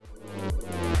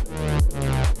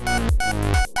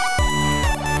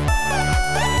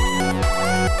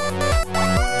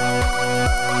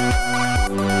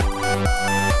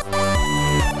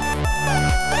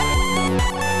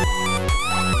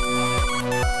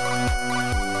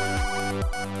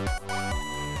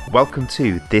Welcome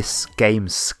to This Game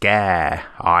Scare.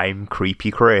 I'm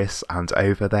Creepy Chris, and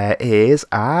over there is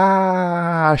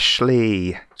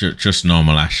Ashley. Just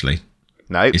normal Ashley.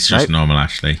 No, it's just normal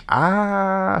Ashley.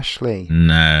 Ashley.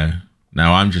 No,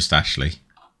 I'm just Ashley.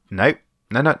 No,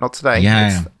 not today.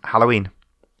 Yeah, it's Halloween.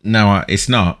 No, it's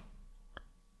not.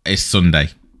 It's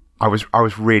Sunday. I was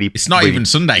really. It's not even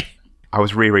Sunday. I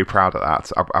was really proud of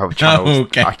that. I channeled.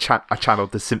 Okay. I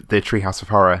channeled the Treehouse of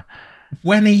Horror.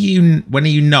 When are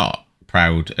you not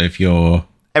proud of your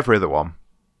every other one?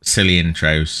 Silly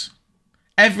intros.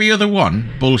 Every other one?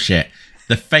 Bullshit.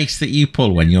 The face that you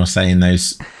pull when you're saying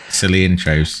those silly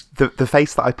intros. The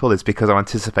face that I pull is because I'm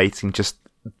anticipating just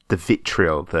the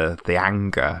vitriol, the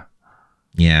anger.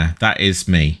 Yeah, that is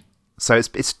me. So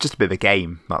it's just a bit of a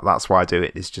game. That's why I do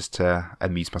it. It's just to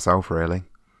amuse myself, really.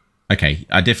 Okay,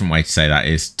 a different way to say that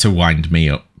is to wind me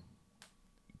up.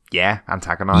 Yeah,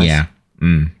 antagonise. Yeah.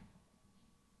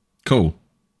 Cool.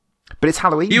 But it's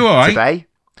Halloween today.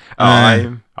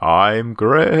 I'm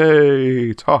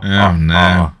great.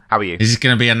 No. How are you? Is this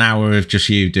going to be an hour of just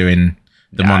you doing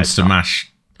the Monster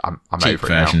Mash I'm cheap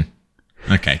version?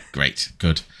 Okay, great.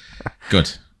 Good.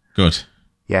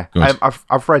 Yeah. Good.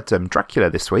 I've read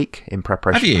Dracula this week in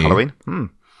preparation for Halloween.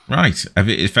 Right. Have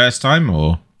it first time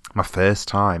or? My first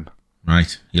time.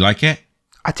 Right. You like it?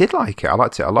 I did like it. I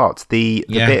liked it a lot. The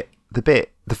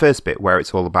first bit where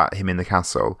it's all about him in the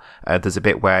castle, there's a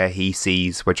bit where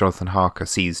Jonathan Harker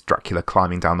sees Dracula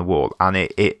climbing down the wall, and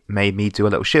it made me do a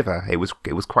little shiver. It was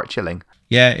quite chilling.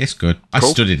 Yeah, it's good. Cool. I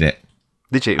studied it.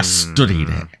 Did you? I studied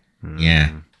it.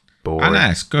 Yeah. Boring. I know,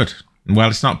 it's good. Well,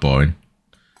 it's not boring,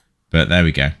 but there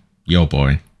we go. You're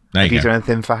boring. Have you done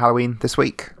anything for Halloween this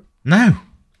week? No.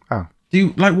 Oh.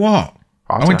 Like what?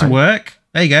 I went to work.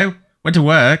 There you go. Went to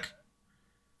work.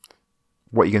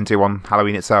 What are you going to do on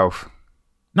Halloween itself?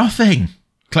 Nothing.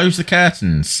 Close the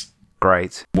curtains.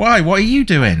 Great. Why? What are you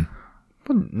doing?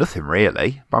 Well, nothing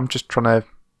really. But I'm just trying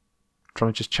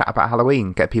to just chat about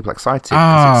Halloween, get people excited.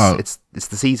 It's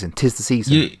the season. 'Tis the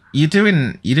season. You're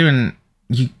doing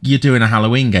a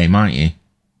Halloween game, aren't you?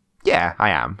 Yeah, I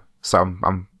am. So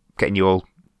I'm getting you all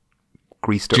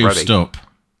greased up, juiced ready. Up.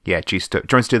 Yeah, juiced up.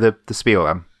 Do you want to do the spiel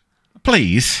then?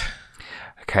 Please.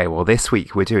 Okay. Well, this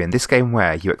week we're doing this game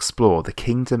where you explore the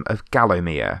kingdom of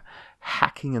Gallowmere,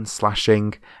 hacking and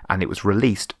slashing, and it was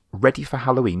released ready for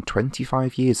Halloween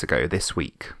 25 years ago this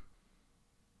week.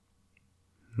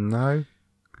 No.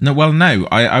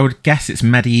 I would guess it's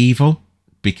MediEvil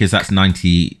because that's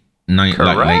 90 like late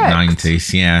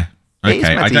 90s. Yeah. Okay. It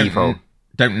is MediEvil. I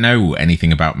don't know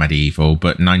anything about MediEvil,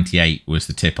 but 98 was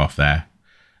the tip off there.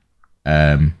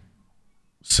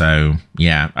 So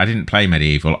yeah, I didn't play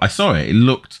MediEvil. I saw it. It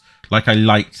looked like I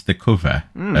liked the cover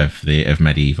of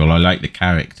MediEvil. I liked the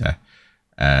character.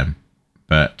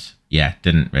 But yeah,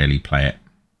 didn't really play it.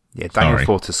 Yeah, Daniel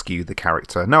Fortescue, the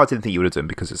character. No, I didn't think you would have done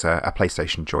because it's a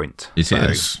PlayStation joint. It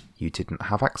is. You didn't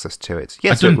have access to it.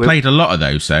 Yes, I've played a lot of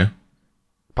those, though.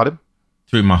 Pardon?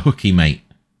 Through my hooky mate.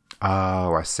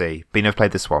 Oh, I see. But you never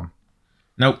played this one?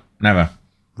 Nope, never.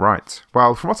 Right.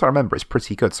 Well, from what I remember, it's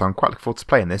pretty good, so I'm quite looking forward to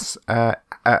playing this.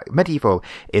 MediEvil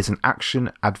is an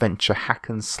action-adventure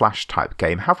hack-and-slash type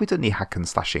game. Have we done any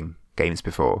hack-and-slashing games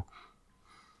before?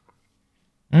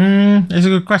 It's a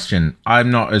good question. I'm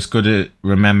not as good at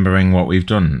remembering what we've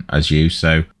done as you,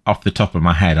 so off the top of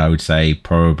my head, I would say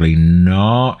probably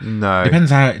not. No. It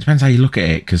depends how you look at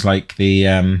it, because like the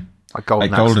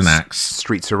Golden Axe,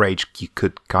 Streets of Rage, you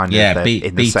could kind of beat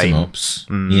in the same ups.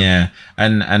 Yeah,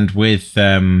 and with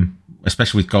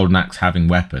especially with Golden Axe having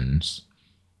weapons,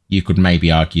 you could maybe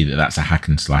argue that that's a hack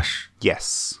and slash.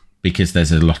 Yes, because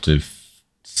there's a lot of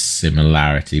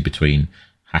similarity between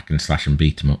hack and slash and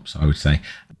beat 'em ups, I would say.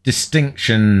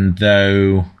 Distinction,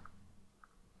 though,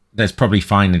 there's probably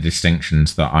finer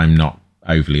distinctions that I'm not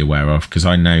overly aware of, because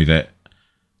I know that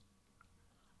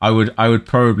I would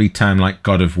probably term like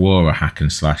God of War a hack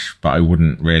and slash, but I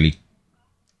wouldn't really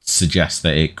suggest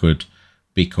that it could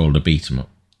be called a beat 'em up.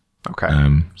 Okay.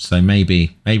 So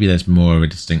maybe there's more of a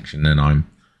distinction than I'm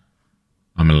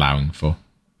allowing for.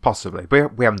 Possibly.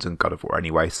 We haven't done God of War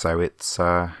anyway, so it's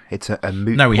a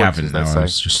moot. No, we point, haven't. No, I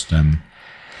was just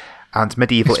And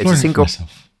MediEvil is a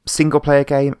single player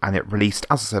game, and it released,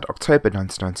 as I said, October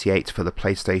 1998 for the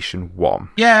PlayStation 1.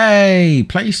 Yay!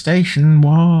 PlayStation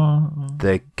 1.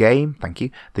 The game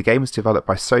was developed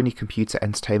by Sony Computer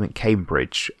Entertainment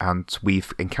Cambridge, and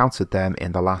we've encountered them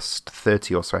in the last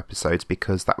 30 or so episodes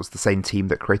because that was the same team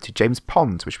that created James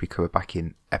Pond, which we covered back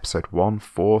in episode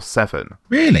 147.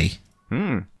 Really?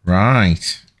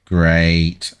 Right.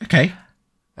 Great. Okay.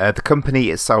 The company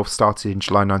itself started in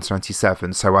July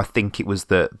 1997, so I think it was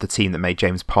the team that made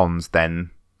James Pond then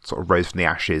sort of rose from the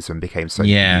ashes and became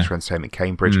Sony Computer Entertainment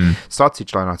Cambridge. Started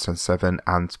July 1997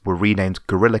 and were renamed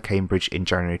Gorilla Cambridge in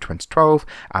January 2012,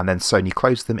 and then Sony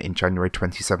closed them in January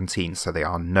 2017, so they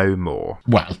are no more.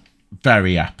 Well,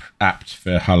 very apt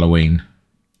for Halloween.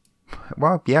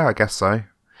 Well, yeah, I guess so.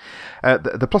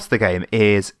 The plot of the game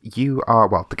is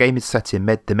the game is set in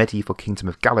the medieval kingdom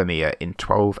of Galamir in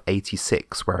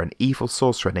 1286, where an evil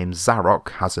sorcerer named Zarok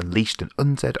has unleashed an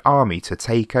undead army to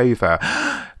take over.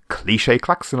 Cliche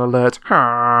klaxon alert.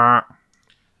 I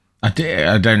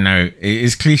don't know.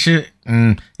 Is cliche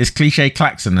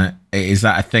klaxon, is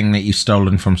that a thing that you've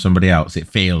stolen from somebody else? It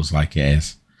feels like it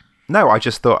is. No, I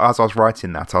just thought, as I was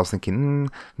writing that, I was thinking,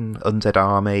 undead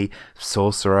army,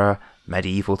 sorcerer,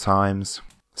 medieval times.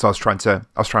 So I was trying to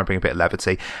bring a bit of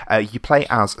levity. You play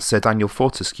as Sir Daniel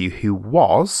Fortescue, who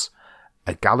was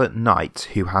a gallant knight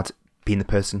who had been the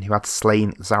person who had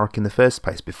slain Zarok in the first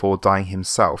place before dying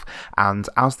himself. And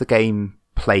as the game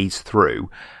plays through,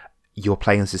 you're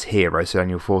playing as his hero, Sir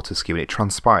Daniel Fortescue, and it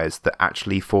transpires that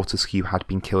actually Fortescue had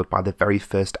been killed by the very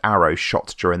first arrow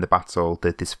shot during the battle,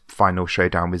 this final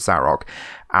showdown with Zarok,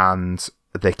 and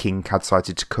the king had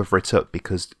decided to cover it up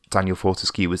because Daniel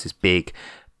Fortescue was this big,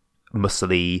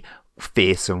 muscly,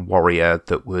 fearsome warrior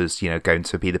that was, going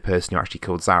to be the person who actually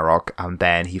killed Zarok, and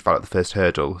then he fell at the first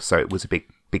hurdle, so it was a big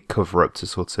cover-up to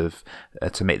sort of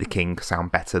to make the king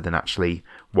sound better than actually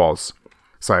was.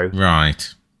 So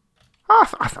right, I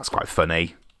think that's quite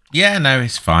funny. Yeah, no,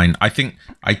 it's fine. I think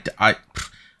I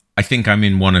think I'm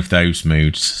in one of those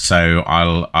moods, so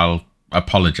I'll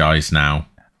apologise now.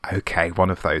 Okay, one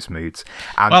of those moods.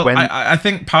 And well, I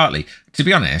think partly, to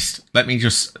be honest,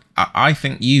 I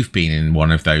think you've been in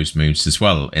one of those moods as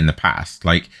well in the past.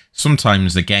 Like,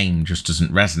 sometimes the game just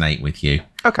doesn't resonate with you.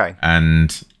 Okay. And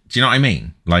do you know what I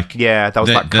mean? Like, yeah, that was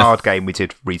that card game we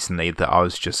did recently that I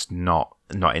was just not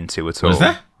into at all. Was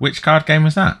there? Which card game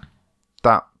was that?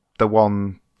 The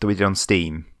one that we did on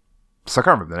Steam. So I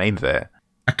can't remember the name of it.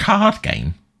 A card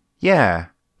game? Yeah.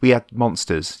 We had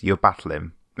monsters. You were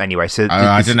battling. Anyway, so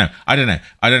I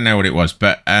don't know what it was,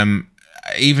 but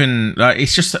even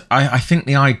it's just I think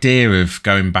the idea of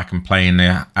going back and playing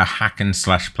a hack and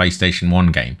slash PlayStation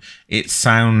 1 game, it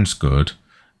sounds good,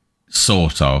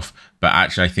 sort of, but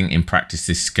actually I think in practice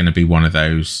this is going to be one of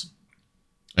those.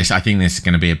 I think this is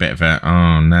going to be a bit of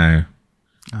a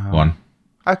one.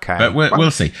 Okay, but we'll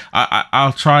see.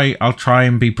 I'll try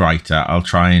and be brighter. I'll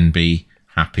try and be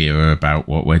happier about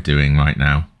what we're doing right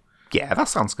now. Yeah, that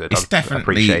sounds good. It's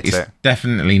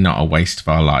definitely not a waste of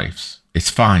our lives. It's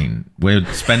fine. We're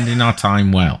spending our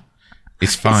time well.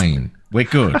 It's fine. We're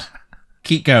good.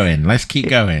 Keep going. Let's keep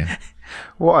going.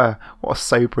 What a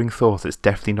sobering thought. It's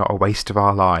definitely not a waste of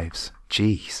our lives.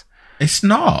 Jeez. It's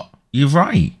not. You're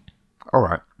right. All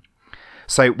right.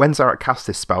 So when Zarok casts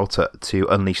this spell to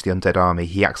unleash the undead army,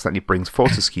 he accidentally brings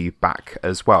Fortescue back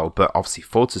as well. But obviously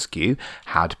Fortescue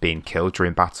had been killed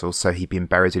during battle, so he'd been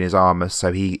buried in his armour,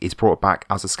 so he is brought back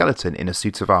as a skeleton in a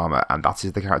suit of armour, and that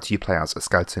is the character you play as, a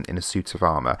skeleton in a suit of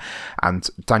armour. And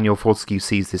Daniel Fortescue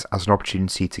sees this as an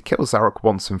opportunity to kill Zarok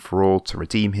once and for all, to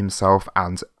redeem himself,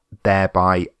 and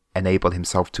thereby enable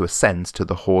himself to ascend to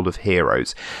the Hall of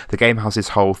Heroes. The game has this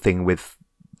whole thing with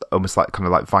almost like kind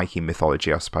of like Viking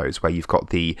mythology, I suppose, where you've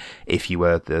got if you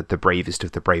were the bravest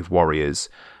of the brave warriors,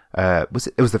 it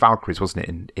was the Valkyries, wasn't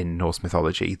it, in Norse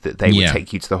mythology, that they would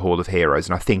take you to the Hall of Heroes,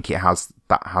 and I think it has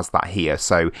that here.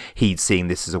 So he's seeing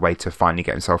this as a way to finally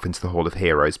get himself into the Hall of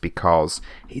Heroes because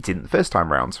he didn't the first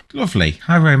time round. Lovely,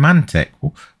 how romantic!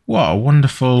 What a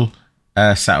wonderful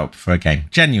setup for a game.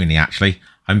 Genuinely, actually,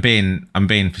 I'm being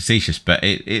facetious, but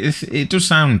it does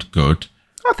sound good.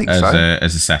 I think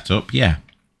as a setup, yeah.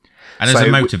 And as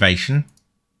a motivation,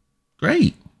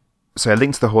 great. So a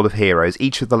link to the Hall of Heroes,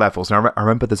 each of the levels, and I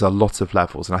remember there's a lot of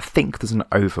levels, and I think there's an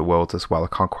overworld as well,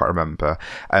 I can't quite remember.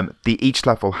 Each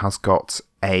level has got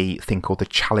a thing called the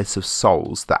Chalice of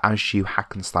Souls, that as you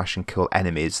hack and slash and kill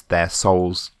enemies, their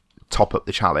souls top up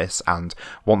the chalice, and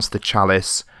once the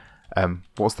chalice,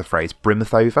 what's the phrase,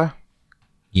 brimmeth over?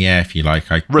 Yeah, if you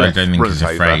like. I don't think it's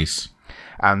a phrase.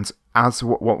 And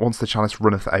once the chalice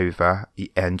runneth over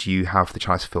and you have the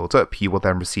chalice filled up, you will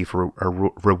then receive a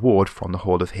reward from the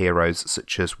Hall of Heroes,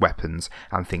 such as weapons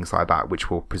and things like that, which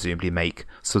will presumably make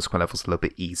subsequent levels a little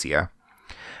bit easier.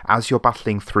 As you're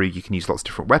battling through, you can use lots of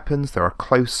different weapons. There are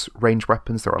close range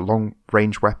weapons, there are long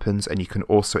range weapons, and you can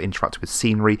also interact with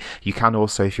scenery. You can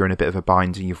also, if you're in a bit of a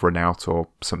bind and you've run out or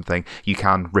something, you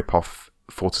can rip off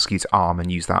Fortescue's arm and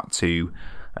use that to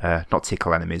not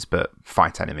tickle enemies, but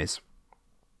fight enemies.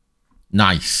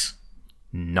 Nice.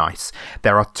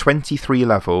 There are 23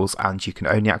 levels, and you can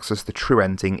only access the true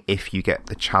ending if you get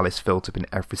the chalice filled up in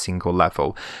every single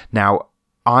level. Now,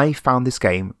 I found this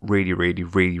game really, really,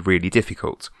 really, really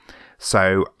difficult.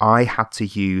 So I had to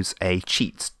use a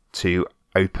cheat to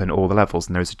open all the levels,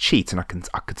 and there was a cheat, and I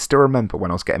could still remember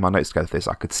when I was getting my notes together for this,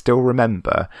 I could still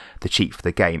remember the cheat for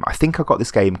the game. I think I got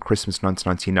this game Christmas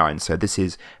 1999, so this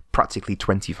is practically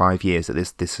 25 years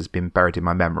that this has been buried in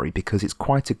my memory, because it's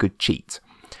quite a good cheat.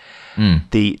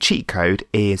 The cheat code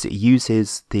is it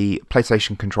uses the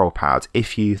PlayStation control pad.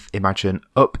 If you imagine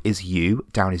up is U,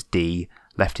 down is D,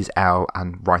 left is L,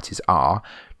 and right is R.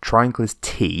 Triangle is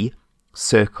T,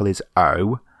 circle is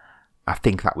O. I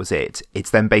think that was it. It's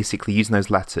then basically using those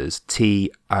letters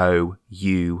T, O,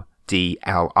 U, D,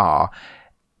 L, R.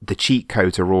 The cheat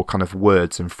codes are all kind of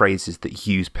words and phrases that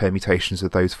use permutations of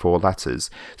those 4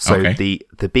 letters. So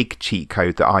the big cheat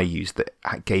code that I used that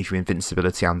gave you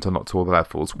invincibility and unlocked all the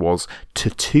levels was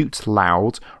to toot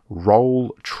loud,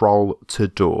 roll troll to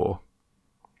door.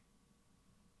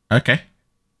 Okay.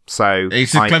 So it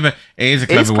is a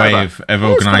clever way of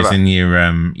organising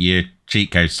your cheat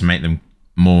codes to make them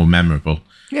more memorable.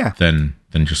 Yeah. Than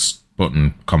just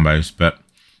button combos, but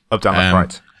up, down, left,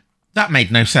 right. That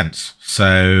made no sense.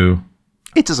 So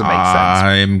it doesn't make sense.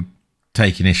 I'm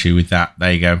taking issue with that.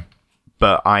 There you go.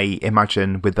 But I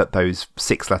imagine with those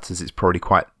 6 letters, it's probably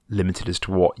quite limited as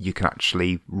to what you can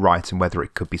actually write and whether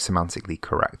it could be semantically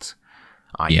correct,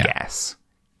 I guess.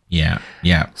 Yeah.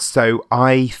 So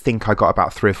I think I got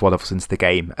about 3 or 4 levels into the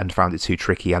game and found it too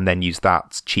tricky, and then used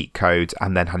that cheat code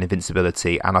and then had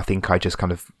invincibility, and I think I just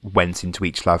kind of went into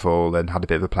each level and had a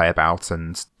bit of a play about,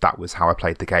 and that was how I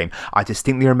played the game. I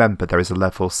distinctly remember there is a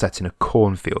level set in a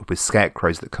cornfield with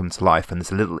scarecrows that come to life, and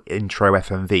there's a little intro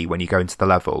FMV when you go into the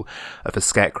level of a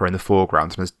scarecrow in the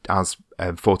foreground, and as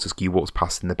Fortescue walks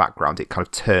past in the background, it kind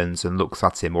of turns and looks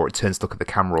at him, or it turns to look at the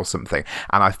camera or something.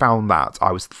 And I found that,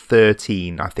 I was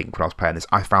 13, I think, when I was playing this.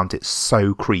 I found it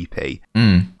so creepy.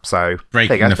 So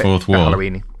breaking the fourth wall.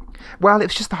 Halloween. Well,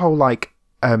 it's just the whole like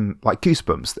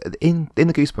Goosebumps. In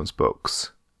the Goosebumps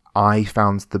books, I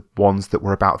found the ones that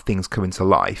were about things coming to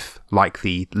life, like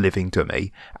the living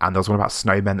dummy, and there was one about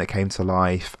snowmen that came to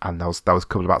life, and there was a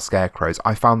couple about scarecrows.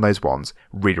 I found those ones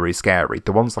really, really scary.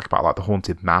 The ones about like the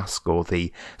haunted mask or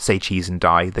the say cheese and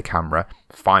die, the camera,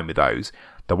 fine with those.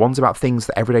 The ones about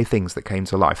everyday things that came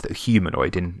to life that are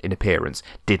humanoid in appearance,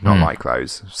 did not like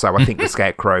those. So I think the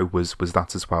scarecrow was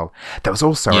that as well. There was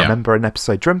also, I remember an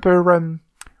episode, do you remember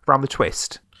Round the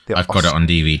Twist? I've got it on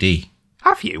DVD.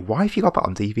 Have you? Why have you got that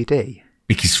on DVD?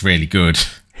 Because it's really good.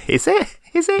 Is it?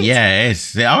 Is it? Yeah, it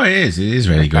is. Oh, it is. It is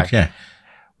really good, yeah.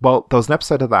 Well, there was an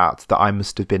episode of that I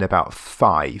must have been about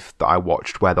 5 that I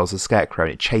watched, where there was a scarecrow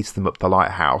and it chased them up the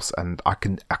lighthouse, and I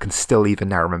can still even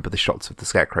now remember the shots of the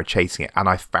scarecrow chasing it, and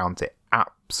I found it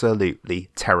absolutely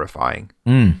terrifying.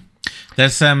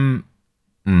 There's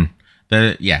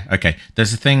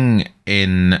There's a thing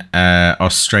in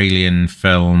Australian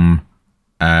film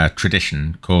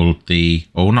tradition called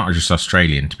or not just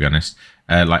Australian, to be honest,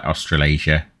 like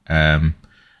Australasia,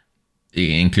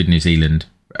 including New Zealand.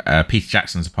 Peter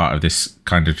Jackson's a part of this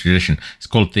kind of tradition. It's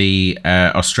called the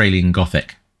Australian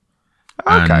Gothic.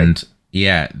 Okay. And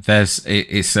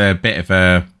it's a bit of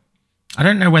a, I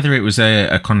don't know whether it was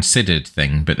a considered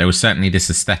thing, but there was certainly this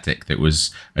aesthetic that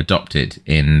was adopted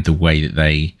in the way that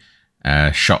they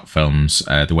shot films,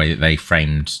 the way that they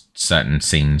framed certain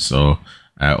scenes or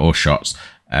shots,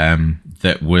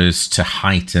 that was to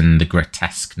heighten the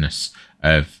grotesqueness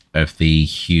of the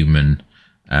human.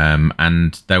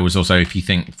 And there was also, if you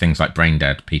think things like Brain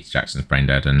Dead, Peter Jackson's Brain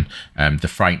Dead, and The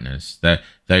Frighteners,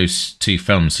 those 2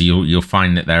 films, so you'll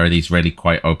find that there are these really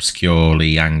quite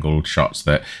obscurely angled shots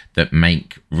that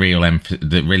make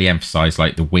that really emphasize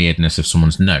like the weirdness of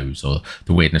someone's nose, or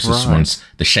the weirdness of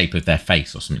the shape of their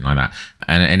face, or something like that.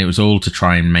 And it was all to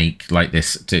try and make like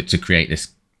this, to create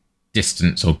this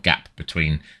distance or gap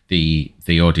between the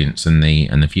audience and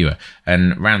the viewer.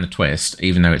 And Round the Twist,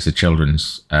 even though it's a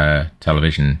children's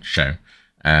television show,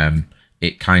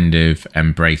 it kind of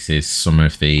embraces some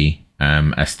of the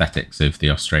aesthetics of the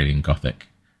Australian Gothic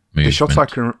movement.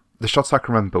 The shots I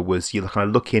can remember was you kind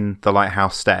of look in the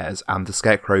lighthouse stairs, and the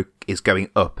scarecrow is going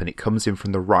up, and it comes in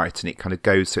from the right, and it kind of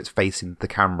goes so it's facing the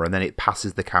camera, and then it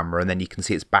passes the camera, and then you can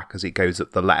see its back as it goes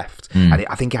up the left. And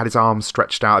I think it had its arms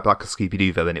stretched out like a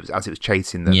Scooby-Doo villain. It was as it was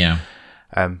chasing them. Yeah.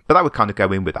 But that would kind of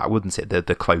go in with that, wouldn't it?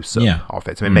 The close-up of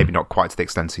it. I mean, maybe not quite to the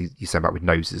extent you said about with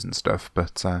noses and stuff,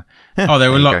 but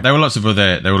there were lots of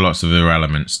other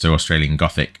elements to Australian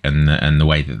Gothic and the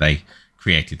way that they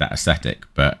created that aesthetic.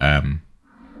 But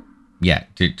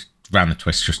Round the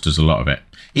Twist just does a lot of it.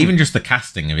 Even just the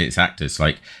casting of its actors,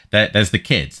 like there's the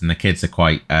kids, and the kids are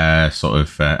quite I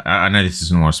know this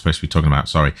isn't what I was supposed to be talking about.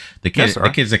 Sorry, the kids. The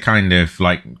kids are kind of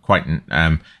like quite,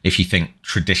 if you think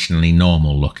traditionally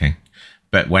normal looking,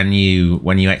 but when you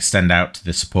extend out to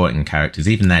the supporting characters,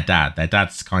 even their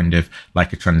dad's kind of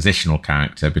like a transitional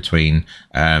character between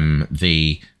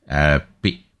the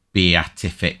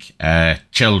beatific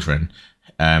children.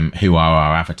 Who are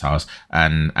our avatars,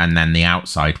 and then the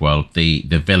outside world, the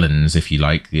villains, if you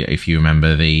like, if you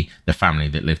remember the family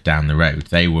that lived down the road,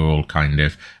 they were all kind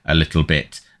of a little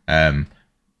bit off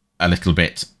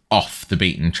the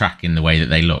beaten track in the way that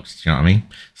they looked. Do you know what I mean?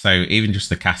 So even just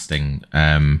the casting,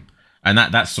 and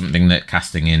that's something that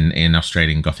casting in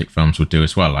Australian Gothic films would do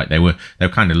as well. Like they were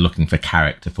kind of looking for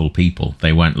characterful people.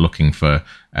 They weren't looking for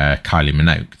Kylie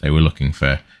Minogue. They were looking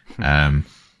for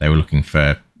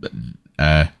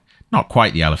not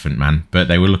quite the Elephant Man, but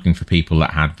they were looking for people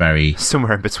that had very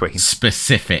somewhere in between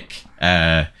specific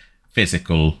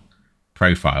physical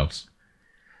profiles.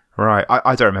 Right.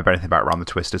 I don't remember anything about Round the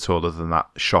Twist at all other than that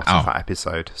shot of that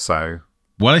episode. So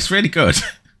well, it's really good.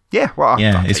 Yeah. Well,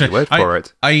 I'll take your word for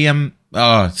it.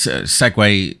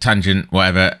 Segue, tangent,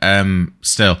 whatever.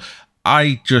 Still,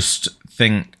 I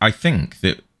think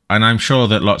that, and I'm sure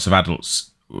that lots of adults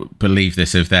believe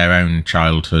this of their own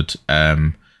childhood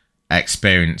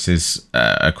experiences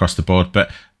across the board,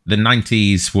 but the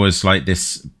 90s was like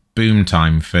this boom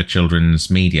time for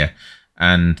children's media,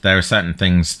 and there are certain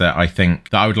things that I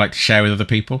think that I would like to share with other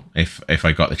people if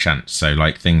I got the chance. So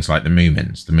like things like the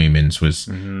Moomins was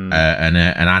an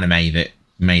anime that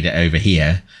made it over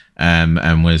here,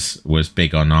 and was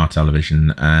big on our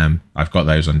television. I've got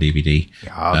those on DVD.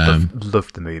 Yeah, I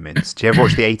loved the Moomins. Do you ever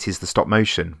watch the 80s, the stop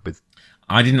motion with?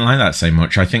 I didn't like that so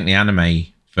much. I think the anime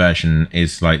version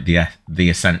is like the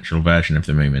essential version of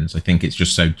the Moomins. I think it's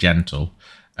just so gentle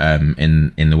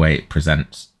in the way it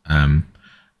presents,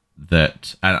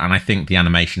 that, and I think the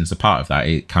animation's a part of that.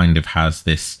 It kind of has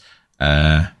this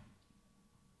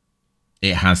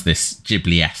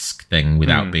Ghibli-esque thing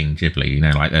without being Ghibli, you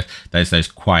know, like there's those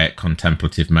quiet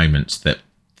contemplative moments that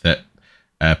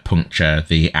puncture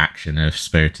the action of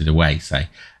Spirited Away, say.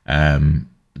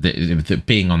 The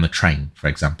being on the train, for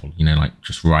example, you know, like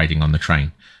just riding on the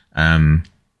train. And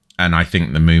I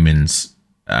think the Moomins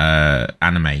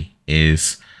anime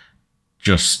is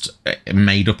just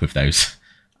made up of those.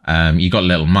 You got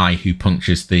little Mai who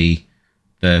punctures the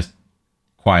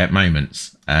quiet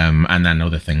moments, and then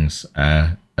other things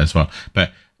as well.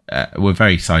 But we're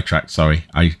very sidetracked. Sorry,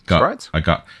 I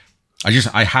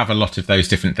have a lot of those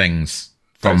different things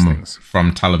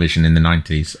from television in the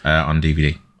 90s on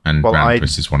DVD. And Round the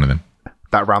Twist is one of them.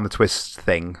 That Round the Twist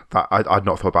thing, that I'd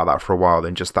not thought about that for a while,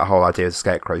 and just that whole idea of the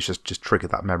scarecrows just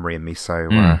triggered that memory in me. So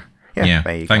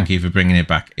there you thank you for bringing it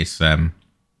back. It's it's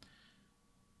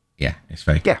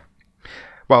very good. Yeah.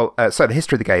 Well, so the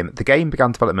history of the game. The game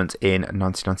began development in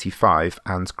 1995,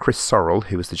 and Chris Sorrell,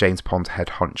 who was the James Bond head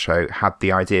honcho, had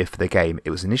the idea for the game. It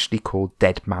was initially called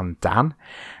Dead Man Dan,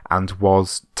 and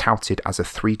was touted as a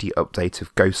 3D update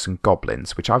of Ghosts and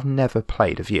Goblins, which I've never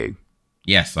played. Have you?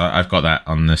 Yes, I've got that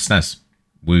on the SNES.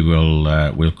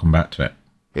 We'll come back to it.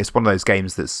 It's one of those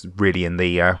games that's really in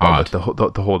the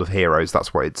the Horde of Heroes.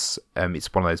 That's what it's one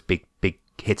of those big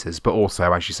hitters, but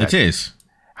also, as you said, it is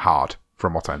hard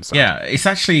from what I'm saying. Yeah, it's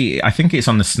actually, I think it's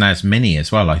on the SNES Mini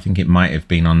as well. I think it might have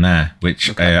been on there,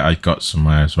 which I got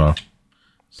somewhere as well.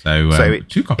 So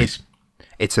 2 copies.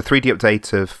 It's a 3D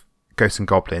update of Ghosts and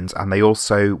Goblins, and they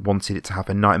also wanted it to have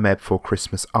a Nightmare Before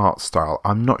Christmas art style.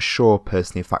 I'm not sure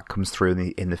personally if that comes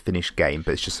through in the finished game,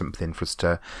 but it's just something for us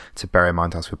to bear in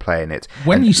mind as we're playing it.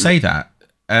 When you say that,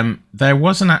 there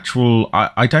was an actual,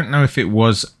 I don't know if it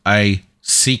was a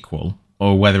sequel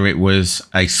or whether it was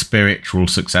a spiritual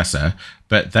successor,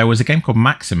 but there was a game called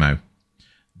Maximo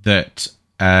that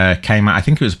came out. I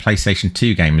think it was a PlayStation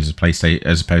 2 game as opposed to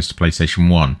PlayStation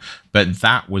 1, but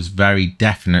that was very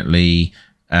definitely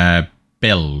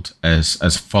billed as a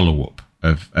follow-up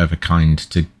of a kind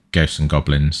to Ghosts and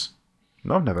Goblins.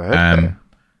 No, I've never heard of it.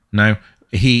 No,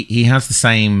 he has the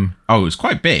same. Oh, it was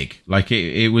quite big. Like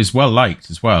it was well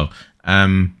liked as well.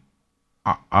 I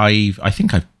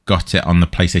think I've got it on the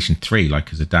PlayStation 3,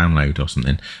 like as a download or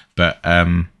something. But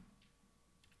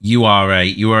you are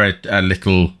a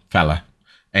little fella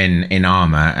in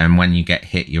armor, and when you get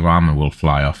hit, your armor will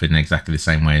fly off in exactly the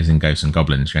same way as in Ghosts and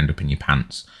Goblins. You end up in your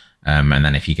pants. And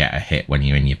then if you get a hit when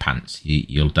you're in your pants,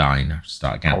 you'll die and have to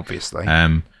start again. Obviously.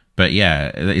 But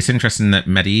yeah, it's interesting that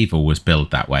MediEvil was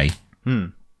billed that way.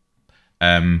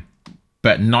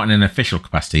 But not in an official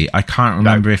capacity. I can't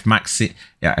remember if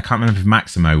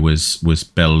Maximo was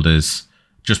billed as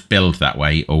just billed that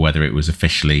way or whether it was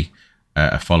officially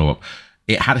a follow-up.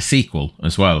 It had a sequel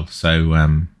as well,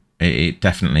 so it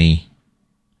definitely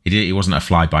it wasn't a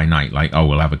fly-by-night like, oh,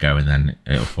 we'll have a go and then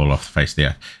it'll fall off the face of the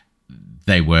earth.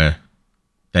 They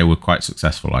were quite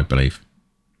successful, I believe.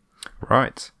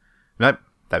 Right. Nope.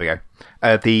 There we go.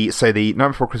 The Night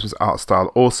Before Christmas art style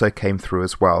also came through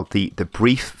as well. The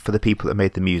brief for the people that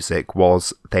made the music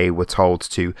was they were told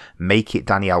to make it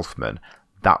Danny Elfman.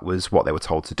 That was what they were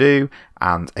told to do.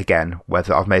 And again,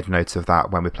 whether I've made a note of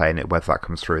that when we're playing it, whether that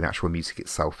comes through in the actual music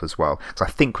itself as well. Because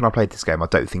I think when I played this game, I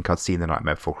don't think I'd seen The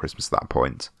Nightmare Before Christmas at that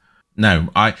point. No,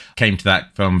 I came to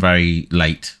that film very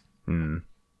late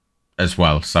as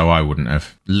well, so I wouldn't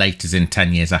have. Late as in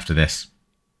 10 years after this.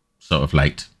 Sort of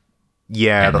late.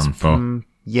 Yeah, that's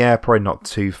probably not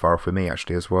too far for me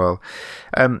actually as well.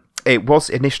 It was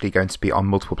initially going to be on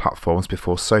multiple platforms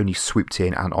before Sony swooped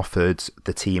in and offered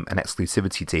the team an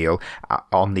exclusivity deal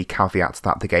on the caveat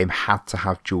that the game had to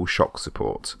have DualShock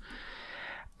support.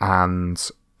 And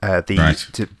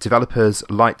the developers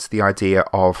liked the idea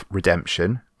of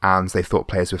redemption, and they thought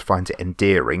players would find it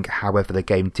endearing. However, the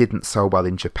game didn't sell well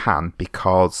in Japan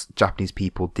because Japanese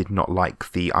people did not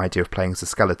like the idea of playing as a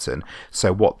skeleton.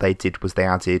 So what they did was they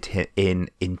added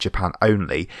in Japan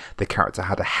only, the character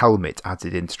had a helmet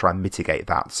added in to try and mitigate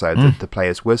that. So the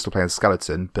players were still playing as a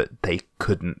skeleton, but they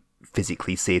couldn't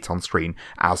physically see it on screen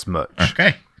as much.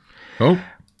 Okay, cool.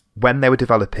 When they were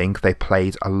developing, they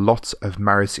played a lot of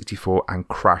Mario 64 and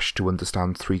Crash to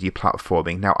understand 3D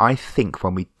platforming. Now, I think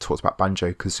when we talked about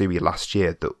Banjo-Kazooie last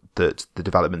year, that the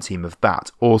development team of that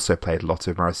also played a lot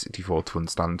of Mario 64 to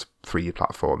understand 3D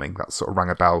platforming. That sort of rang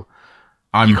a bell.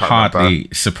 I'm hardly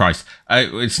surprised.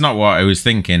 It's not what I was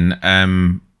thinking.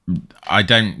 I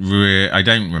don't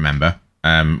remember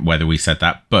whether we said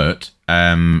that, but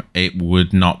it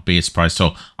would not be a surprise at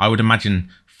all. I would imagine,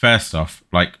 first off,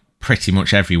 like, pretty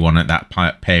much everyone at that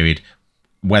period,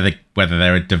 whether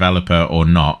they're a developer or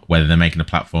not, whether they're making a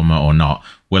platformer or not,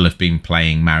 will have been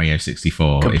playing Mario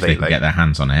 64 Completely. If they can get their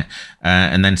hands on it.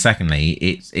 And then secondly,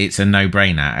 it's a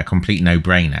no-brainer, a complete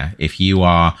no-brainer. If you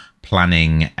are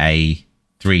planning a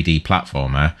 3D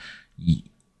platformer,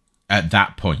 at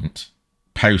that point,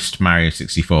 post Mario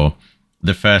 64,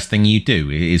 the first thing you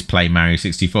do is play Mario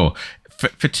 64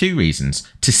 for two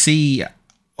reasons: to see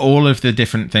all of the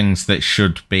different things that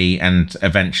should be and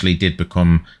eventually did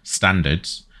become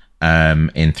standards in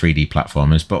 3D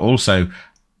platformers, but also,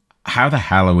 how the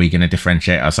hell are we going to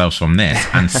differentiate ourselves from this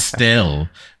and still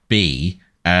be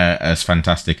as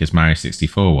fantastic as Mario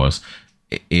 64 was?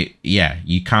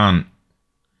 You can't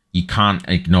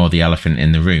ignore the elephant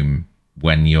in the room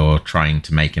when you're trying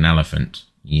to make an elephant.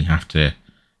 You have to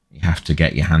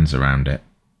get your hands around it.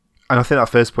 And I think that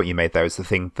first point you made there is the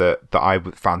thing that I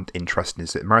found interesting,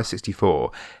 is that Mario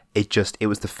 64, it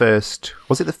was the first...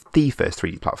 Was it the first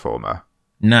 3D platformer?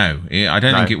 No, I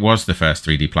don't think it was the first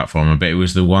 3D platformer, but it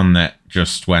was the one that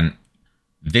just went,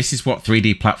 this is what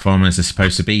 3D platformers are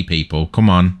supposed to be, people. Come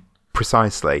on.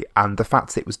 Precisely. And the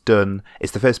fact that it was done...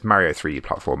 It's the first Mario 3D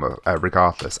platformer,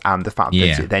 regardless. And the fact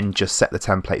that it then just set the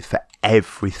template for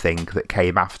everything that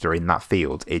came after in that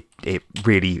field, it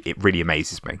really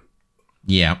amazes me.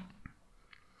 Yeah.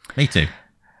 Me too.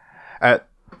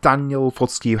 Daniel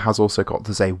Fortescue has also got,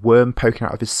 there's a worm poking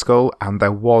out of his skull, and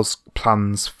there were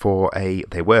plans for a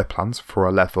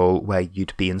level where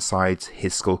you'd be inside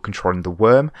his skull controlling the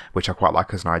worm, which I quite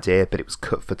like as an idea, but it was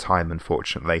cut for time,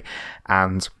 unfortunately.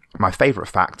 And my favourite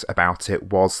fact about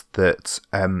it was that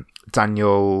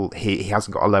Daniel, he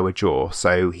hasn't got a lower jaw,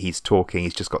 so he's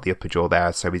just got the upper jaw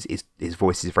there, so his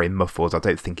voice is very muffled. I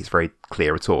don't think it's very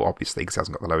clear at all, obviously, because he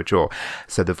hasn't got the lower jaw.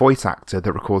 So the voice actor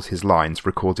that records his lines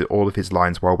recorded all of his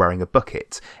lines while wearing a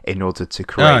bucket in order to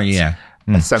create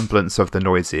a semblance of the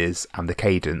noises and the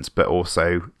cadence, but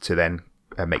also to then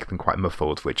make them quite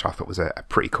muffled, which I thought was a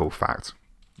pretty cool fact.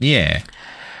 Yeah.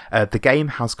 The game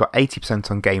has got 80%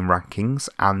 on game rankings,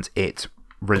 and it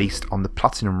released on the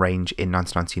Platinum range in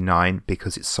 1999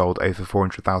 because it sold over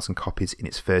 400,000 copies in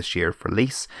its first year of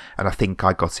release. And I think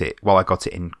I got it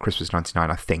in Christmas 99,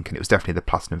 I think, and it was definitely the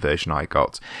Platinum version I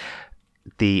got.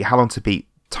 The How Long to Beat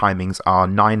timings are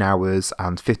 9 hours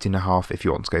and 15.5 if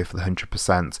you want to go for the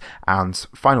 100%. And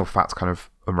final fact, kind of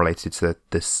unrelated to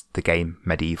the game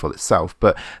MediEvil itself,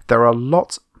 but there are a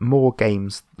lot more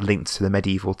games linked to the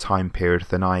medieval time period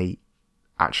than I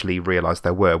actually realised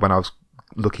there were when I was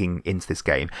looking into this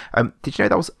game. Did you know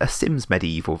that was a Sims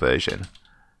MediEvil version?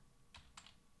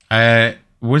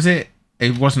 Was it?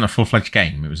 It wasn't a full-fledged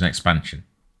game. It was an expansion.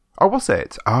 Oh, was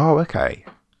it? Oh, okay.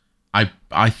 I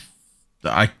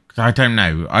don't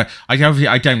know.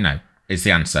 I don't know is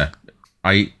the answer.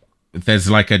 There's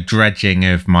like a dredging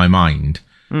of my mind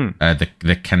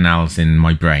the canals in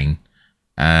my brain,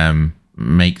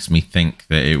 makes me think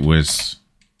that it was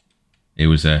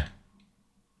an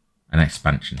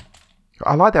expansion.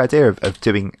 I like the idea of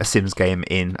doing a Sims game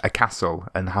in a castle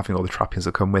and having all the trappings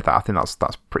that come with that. I think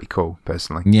that's pretty cool,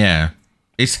 personally. Yeah,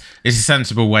 it's a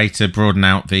sensible way to broaden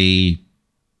out the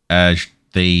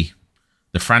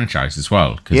franchise as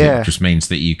well, because it just means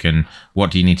that you can.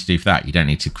 What do you need to do for that? You don't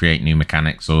need to create new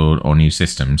mechanics or new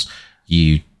systems.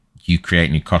 You create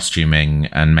new costuming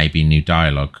and maybe new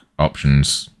dialogue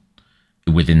options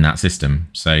within that system.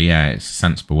 So yeah, it's a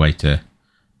sensible way to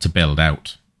build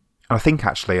out. I think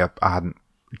actually I hadn't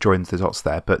joined the dots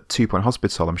there, but 2 Point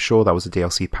Hospital, I'm sure there was a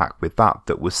DLC pack with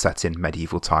that was set in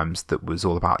medieval times that was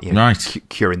all about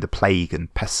curing the plague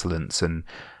and pestilence and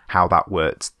how that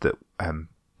worked. That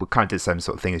we kind of did the same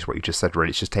sort of thing as what you just said, really.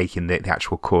 It's just taking the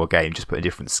actual core game, just put a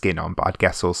different skin on. But I'd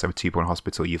guess also with 2 Point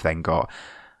Hospital, you've then got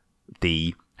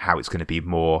how it's going to be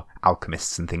more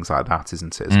alchemists and things like that,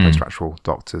 isn't it, as opposed to actual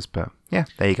doctors. But yeah,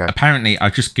 there you go. Apparently, I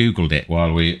just Googled it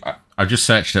I just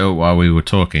searched it up while we were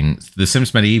talking. The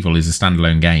Sims MediEvil is a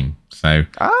standalone game, so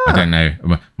I don't know.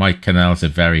 My canals are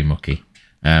very mucky.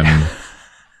 I'd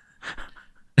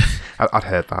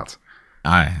heard that.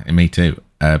 Me too.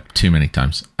 Too many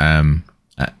times. In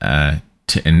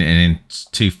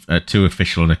too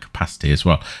official a capacity as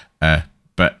well.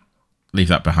 But leave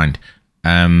that behind.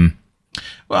 Well,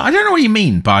 I don't know what you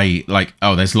mean by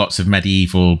there's lots of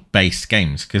medieval based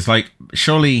games, because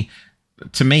surely.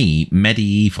 To me,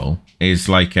 MediEvil is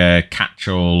like a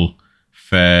catch-all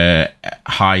for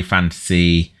high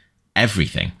fantasy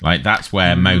everything. That's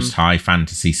where most high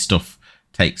fantasy stuff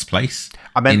takes place.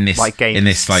 I meant in this games, in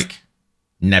this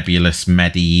nebulous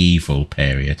medieval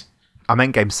period. I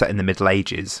meant games set in the Middle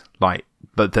Ages, but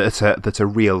that are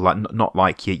real, not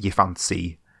like your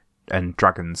fantasy and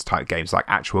dragons type games,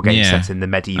 actual games set in the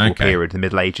medieval period, the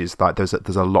Middle Ages. There's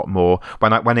a lot more.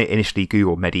 When I initially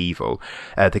googled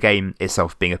MediEvil, the game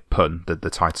itself being a pun, the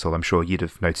title, I'm sure you'd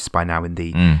have noticed by now in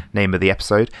the name of the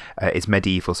episode, is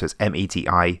MediEvil, so it's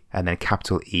MEDI and then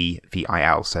capital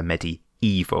EVIL, so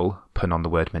MediEvil, pun on the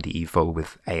word medieval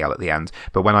with AL at the end.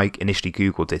 But when I initially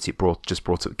googled it, it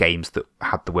brought up games that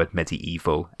had the word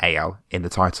medieval AL in the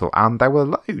title, and there were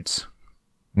loads.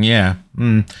 Yeah.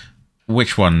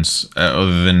 Which ones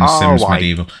other than Sims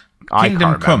MediEvil?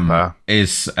 Kingdom Come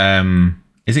is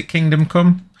it Kingdom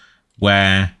Come,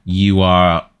 where you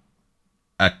are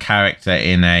a character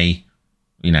in a,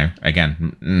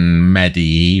 again,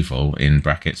 medieval in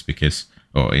brackets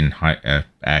or in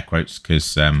air quotes,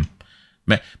 because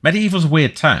medieval's a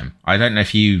weird term. I don't know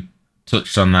if you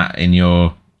touched on that in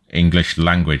your English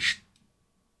language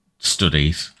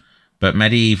studies, but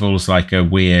medieval's like a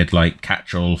weird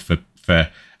catch-all for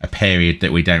a period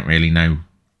that we don't really know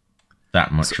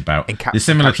that much about. It's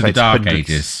similar to the Dark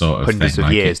Ages sort of hundreds thing.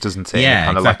 Of years, doesn't it? Yeah,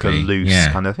 kind exactly. Of like a loose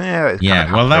kind of...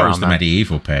 Yeah, well, that was the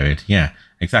medieval period. Yeah,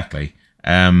 exactly.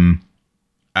 So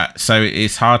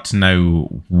it's hard to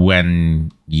know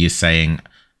when you're saying,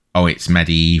 it's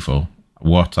medieval.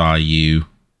 What are you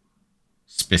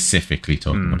specifically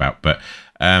talking about? But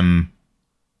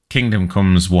Kingdom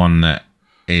Come's one that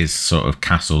is sort of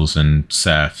castles and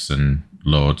serfs and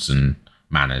lords and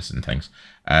manors and things,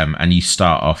 and you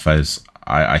start off as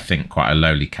I think quite a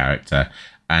lowly character,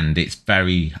 and it's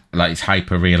very it's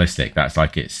hyper realistic. That's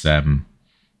that's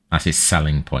its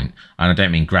selling point. And I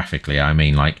don't mean graphically, I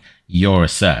mean you're a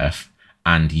serf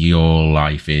and your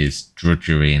life is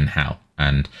drudgery in hell,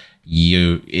 and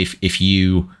if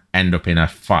you end up in a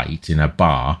fight in a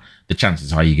bar, the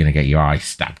chances are you're going to get your eye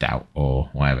stabbed out or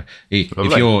whatever.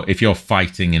 If you're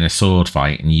fighting in a sword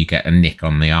fight and you get a nick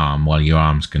on the arm, well, your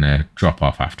arm's going to drop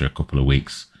off after a couple of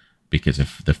weeks because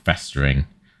of the festering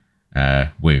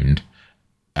wound.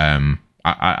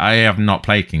 I have not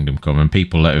played Kingdom Come, and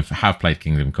people that have played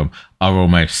Kingdom Come are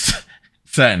almost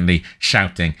certainly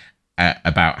shouting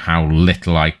about how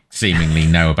little I seemingly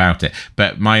know about it.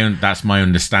 But that's my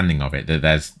understanding of it,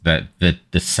 that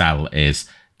the sell is,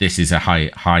 this is a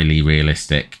highly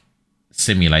realistic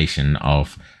simulation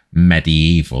of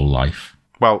medieval life.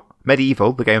 Well,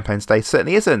 MediEvil, the game I'm playing today,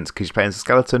 certainly isn't, because you're playing as a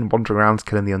skeleton wandering around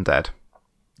killing the undead.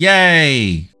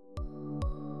 Yay!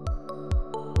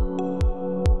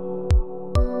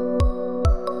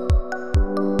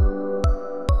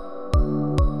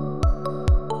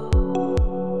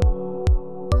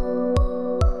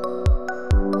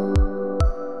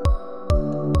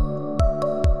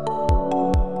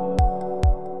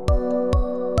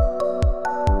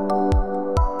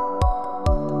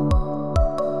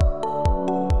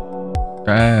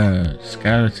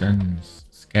 Skeletons.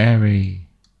 Scary.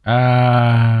 It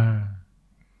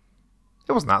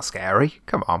wasn't that scary.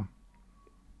 Come on.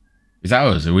 Is that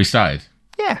us? Have we started?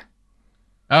 Yeah.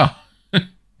 Oh.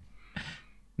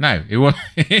 No, it was.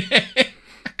 I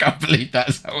can't believe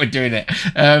that's how we're doing it.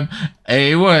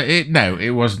 It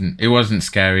wasn't. It wasn't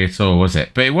scary at all, was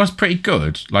it? But it was pretty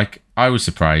good. Like, I was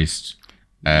surprised.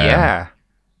 Yeah.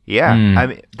 I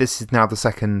mean, this is now the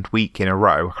second week in a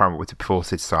row. I can't remember what it before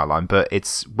City Skyline, but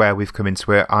it's where we've come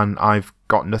into it, and I've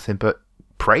got nothing but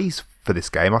praise for this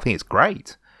game. I think it's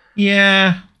great.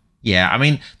 Yeah. I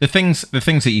mean, the things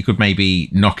that you could maybe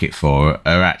knock it for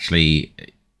are actually,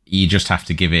 you just have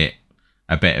to give it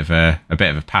a bit of a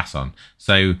pass on.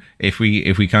 So if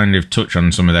we kind of touch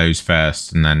on some of those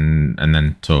first, and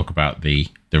then talk about the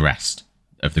rest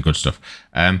of the good stuff.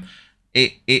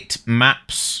 It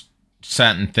maps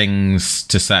certain things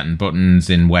to certain buttons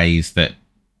in ways that,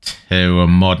 to a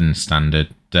modern standard,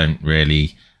 don't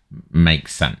really make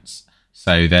sense.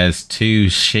 So there's two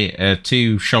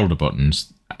shoulder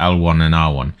buttons, L1 and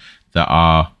R1, that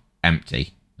are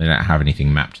empty. They don't have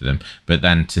anything mapped to them. But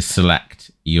then to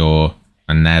select your,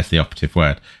 and there's the operative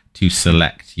word, to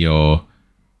select your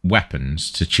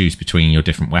weapons, to choose between your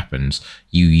different weapons,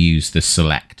 you use the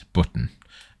select button.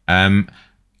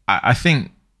 I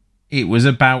think it was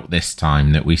about this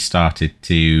time that we started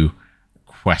to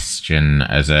question that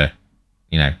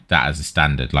as a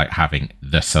standard, like having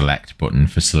the select button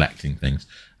for selecting things,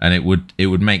 and it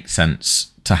would make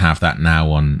sense to have that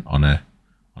now on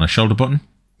a shoulder button.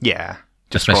 Yeah,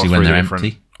 especially when they're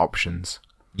empty. Options.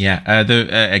 Yeah,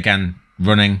 again,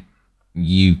 running.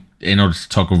 In order to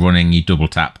toggle running, you double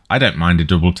tap. I don't mind a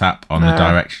double tap on the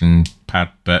direction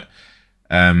pad, but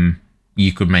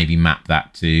you could maybe map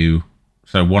that to.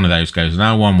 So one of those goes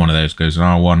on R1, one of those goes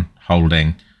on R1.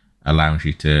 Holding allows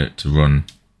you to run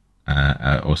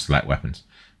or select weapons.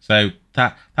 So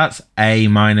that's a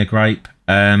minor gripe.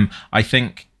 I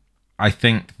think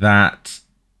that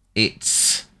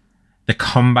it's the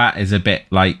combat is a bit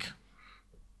like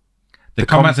the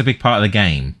combat's a big part of the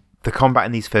game. The combat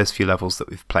in these first few levels that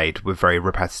we've played were very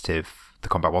repetitive. The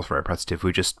combat was very repetitive. We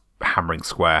were just hammering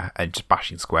square and just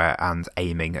bashing square and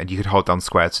aiming, and you could hold down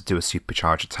square to do a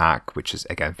supercharge attack, which is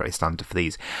again very standard for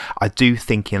these. I do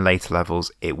think in later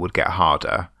levels it would get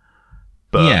harder,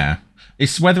 but yeah,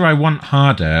 it's whether I want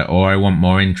harder or I want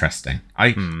more interesting.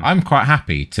 I'm quite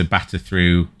happy to batter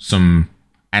through some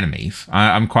enemies.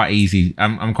 I'm quite easy.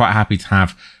 I'm quite happy to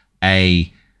have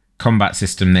a combat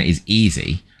system that is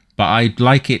easy, but I'd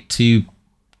like it to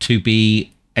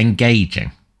be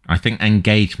engaging. I think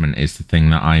engagement is the thing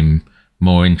that I'm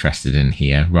more interested in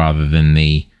here, rather than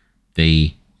the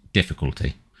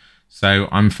difficulty. So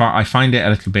I find it a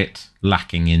little bit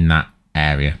lacking in that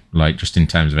area, like just in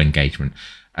terms of engagement.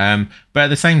 But at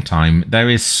the same time, there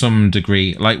is some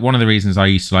degree, like one of the reasons I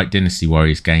used to like Dynasty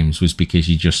Warriors games was because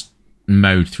you just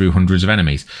mowed through hundreds of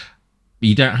enemies.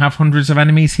 You don't have hundreds of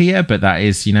enemies here, but that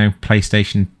is,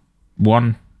 PlayStation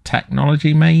 1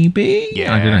 technology, maybe?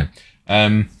 Yeah. I don't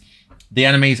know. The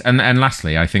enemies, and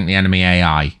lastly, I think the enemy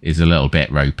AI is a little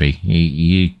bit ropey.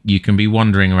 You can be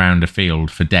wandering around a field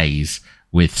for days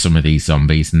with some of these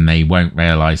zombies, and they won't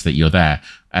realise that you're there.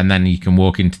 And then you can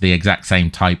walk into the exact same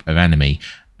type of enemy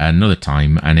another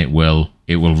time, and it will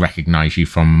recognise you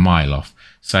from a mile off.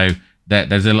 So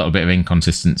there's a little bit of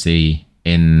inconsistency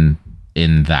in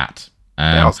that.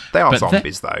 They are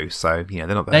zombies, though, so they're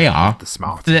not the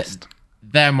smartest.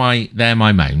 They're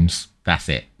my moans. That's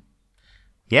it.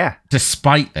 Yeah.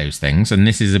 Despite those things, and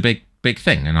this is a big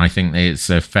thing, and I think it's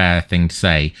a fair thing to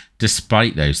say,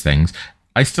 despite those things,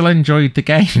 I still enjoyed the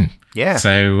game. Yeah.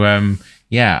 So,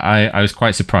 I was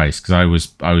quite surprised, because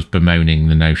I was bemoaning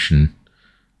the notion,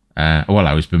 I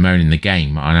was bemoaning the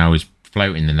game, and I was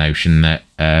floating the notion that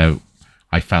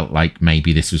I felt like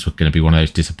maybe this was going to be one of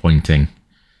those disappointing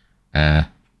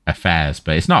affairs,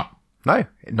 but it's not. No,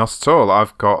 not at all.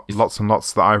 I've got lots and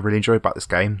lots that I really enjoy about this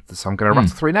game, so I'm going to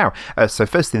rattle through now. So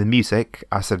firstly, the music.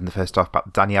 I said in the first half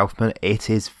about Danny Elfman. It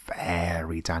is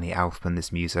very Danny Elfman,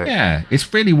 this music. Yeah,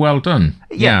 it's really well done.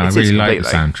 Yeah, I really like the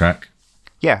soundtrack.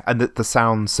 Yeah, and the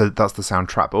sounds, so that's the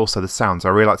soundtrack, but also the sounds. I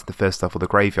really liked in the first level, the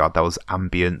graveyard, there was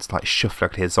ambient, like shuffling, I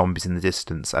could hear zombies in the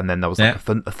distance, and then there was like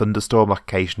a thunderstorm, like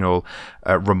occasional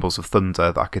rumbles of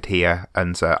thunder that I could hear,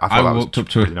 and I thought that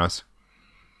was really nice.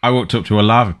 I walked up to a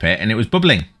lava pit and it was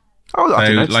bubbling. Oh, I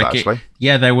didn't notice that, actually.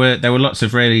 There were lots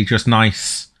of really just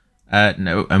nice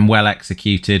and well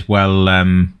executed, well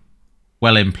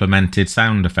implemented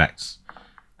sound effects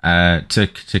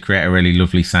to create a really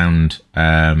lovely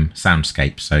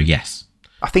soundscape. So yes,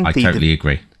 I totally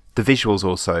agree. the visuals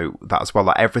also that as well.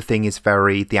 Like everything is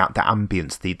very the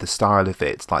ambience, the style of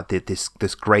it. Like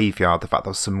this graveyard. The fact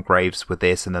there was some graves with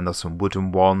this, and then there's some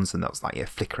wooden ones, and that was like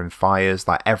flickering fires.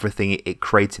 Like everything, it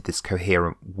created this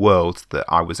coherent world that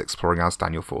I was exploring as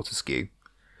Daniel Fortescue.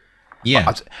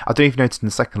 Yeah, I don't even notice in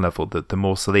the second level that the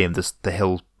mausoleum, the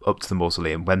hill up to the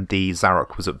mausoleum, when the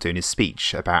Zarok was up doing his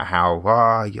speech about how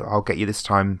I'll get you this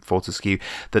time, Fortescue,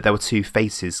 that there were two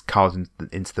faces carved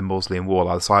into the mausoleum wall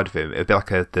either side of him. It would be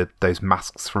like those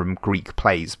masks from Greek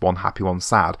plays, one happy, one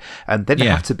sad, and they didn't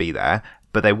have to be there,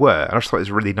 but they were, and I just thought it was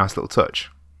a really nice little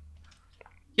touch.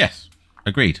 Yes,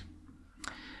 agreed.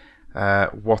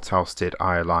 What else did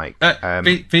I like?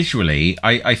 Visually,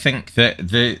 I think that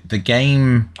the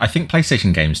game, I think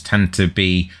PlayStation games tend to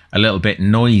be a little bit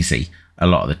noisy a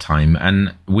lot of the time,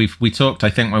 and we talked, I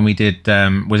think, when we did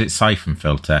was it Siphon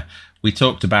Filter, we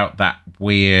talked about that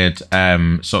weird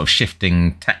sort of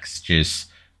shifting textures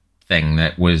thing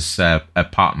that was a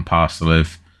part and parcel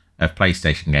of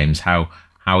PlayStation games. How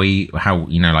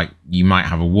like you might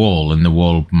have a wall and the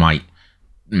wall might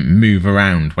move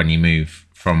around when you move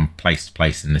from place to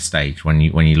place in the stage when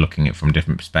you're looking at it from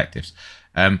different perspectives.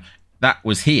 That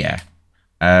was here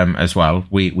as well.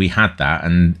 We had that,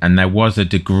 and there was a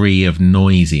degree of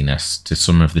noisiness to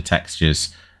some of the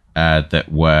textures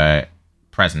that were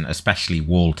present, especially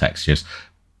wall textures.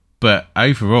 But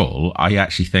overall, I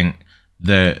actually think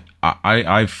that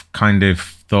I've kind of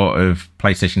thought of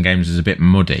PlayStation games as a bit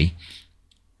muddy.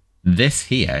 This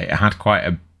here, it had quite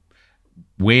a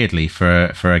weirdly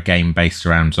for a game based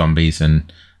around zombies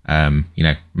and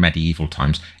medieval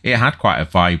times, it had quite a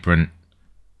vibrant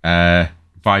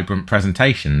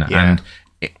presentation, and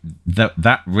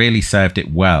that really served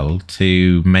it well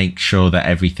to make sure that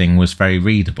everything was very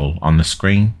readable on the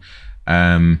screen.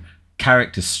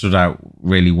 Characters stood out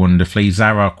really wonderfully.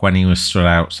 Zarok, when he was stood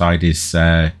outside his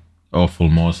awful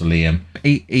mausoleum,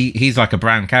 he's like a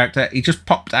brown character. He just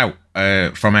popped out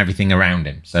from everything around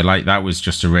him. So like that was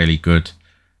just a really good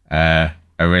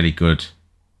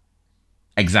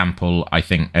example, I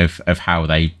think, of how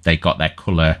they got their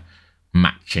colour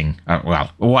matching.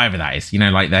 Whatever that is,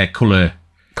 like their colour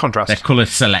contrast, their colour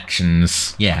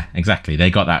selections. Yeah, exactly. They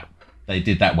got that. They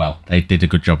did that well. They did a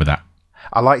good job of that.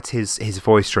 I liked his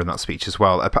voice during that speech as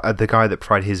well. The guy that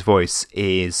provided his voice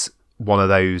is one of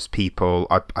those people.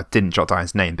 I didn't jot down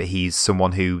his name, but he's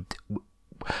someone who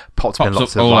popped in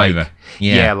lots of like over.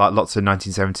 Like lots of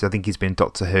 1970s. I think he's been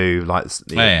Doctor Who, like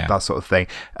that sort of thing.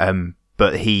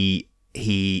 But he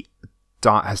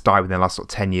has died within the last sort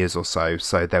of 10 years or so.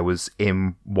 So there was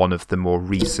in one of the more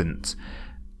recent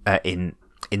in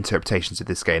interpretations of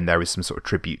this game, there is some sort of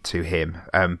tribute to him.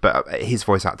 But his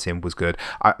voice acting was good.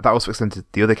 That also extended to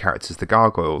the other characters, the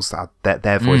gargoyles.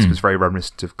 Their voice was very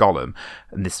reminiscent of Gollum,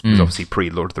 and this was obviously pre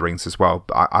Lord of the Rings as well.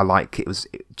 But I like it was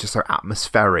just so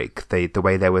atmospheric. The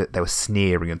way they were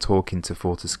sneering and talking to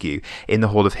Fortescue in the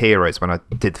Hall of Heroes. When I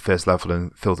did the first level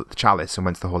and filled up the chalice and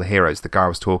went to the Hall of Heroes, the guy I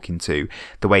was talking to,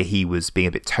 the way he was being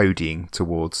a bit toadying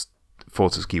towards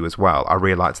Fortescue as well, I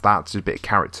realised that's a bit of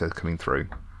character coming through.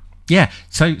 Yeah,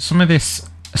 so some of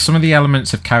the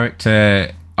elements of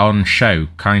character on show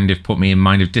kind of put me in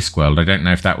mind of Discworld. I don't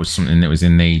know if that was something that was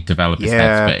in the developers'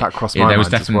 heads, but that crossed my mind was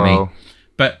definitely, as well.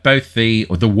 But both the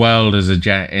world as a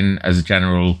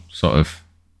general sort of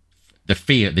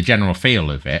the general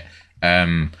feel of it,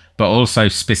 but also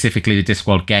specifically the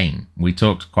Discworld game. We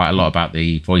talked quite a lot about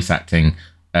the voice acting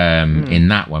in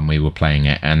that when we were playing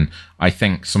it, and I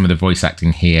think some of the voice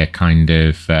acting here kind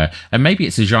of and maybe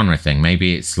it's a genre thing,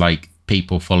 maybe it's like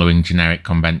people following generic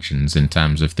conventions in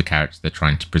terms of the characters they're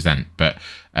trying to present, but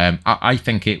I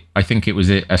think it was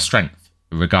a strength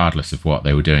regardless of what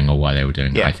they were doing or why they were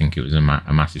doing it. I think it was a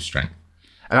massive strength,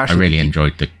 and actually, I really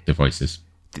enjoyed the voices.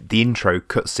 The intro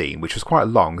cutscene, which was quite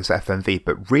long as FMV,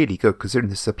 but really good considering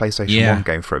this is a PlayStation 1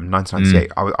 game from 1998.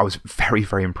 I was very,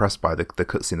 very impressed by the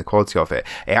cutscene, the quality of it.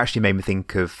 It actually made me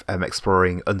think of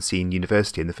exploring Unseen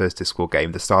University in the first Discworld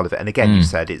game, the style of it. And again, you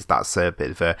said that's a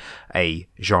bit of a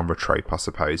genre trope, I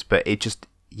suppose. But it just,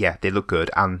 they look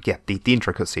good. And the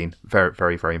intro cutscene, very,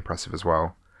 very, very impressive as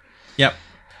well. Yep.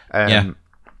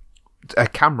 A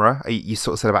camera, you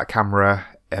sort of said about camera.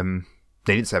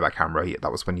 They didn't say about camera.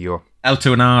 That was when you're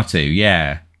L2 and R2,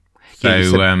 yeah.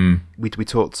 So we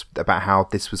talked about how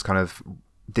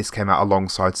this came out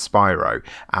alongside Spyro,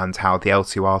 and how the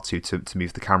L2 R2 to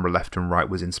move the camera left and right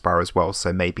was in Spyro as well.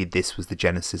 So maybe this was the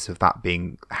genesis of that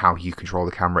being how you control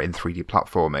the camera in 3D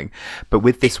platforming. But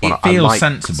with this one, it feels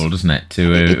sensible, doesn't it?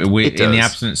 In the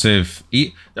absence of,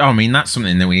 I mean, that's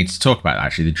something that we need to talk about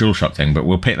actually, the DualShock thing. But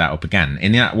we'll pick that up again.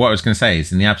 What I was going to say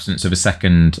is, in the absence of a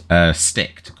second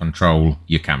stick to control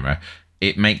your camera,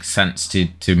 it makes sense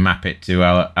to map it to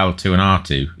L2 and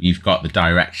R2. You've got the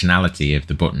directionality of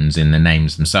the buttons in the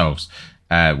names themselves,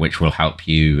 which will help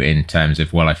you in terms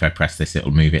of, well, if I press this, it'll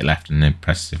move it left, and then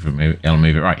press if it'll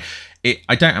move it right.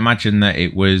 I don't imagine that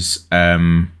it was...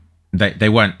 They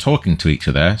weren't talking to each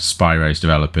other, Spyro's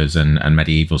developers and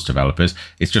MediEvil's developers.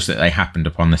 It's just that they happened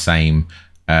upon the same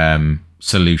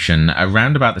solution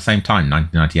around about the same time,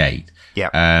 1998.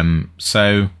 Yeah.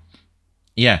 So...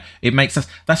 yeah, it makes sense.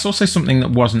 That's also something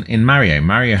that wasn't in Mario.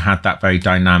 Mario had that very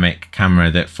dynamic camera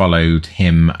that followed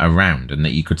him around, and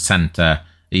that you could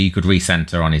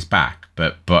recenter on his back,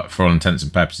 but for all intents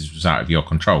and purposes was out of your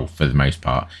control for the most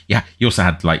part. Yeah, you also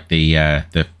had like the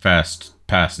first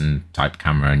person type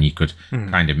camera, and you could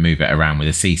kind of move it around with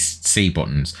the C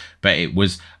buttons. But it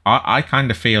was I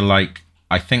kind of feel like,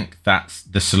 I think that's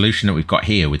the solution that we've got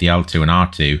here with the L2 and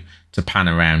R2 to pan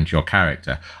around your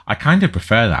character. I kind of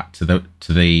prefer that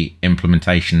to the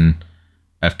implementation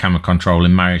of camera control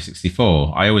in Mario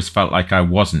 64. I always felt like I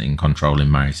wasn't in control in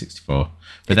Mario 64,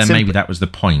 but then maybe that was the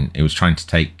point. It was trying to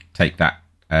take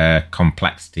that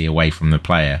complexity away from the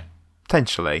player.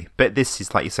 Potentially, but this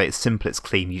is, like you say, it's simple, it's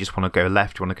clean. You just want to go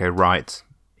left, you want to go right,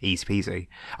 easy peasy.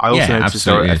 I also noticed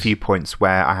there were a few points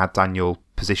where I had Daniel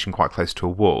positioned quite close to a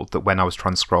wall, that when I was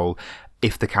trying to scroll,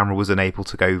 if the camera was unable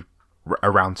to go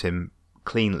around him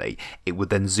cleanly, it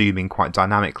would then zoom in quite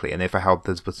dynamically, and if I held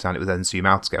the button down, it would then zoom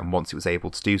out again once it was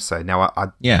able to do so. Now I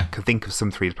can think of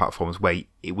some 3D platforms where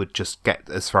it would just get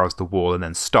as far as the wall and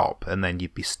then stop, and then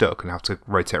you'd be stuck and have to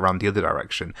rotate around the other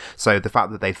direction. So the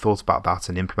fact that they thought about that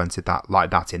and implemented that like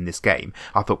that in this game,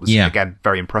 I thought was again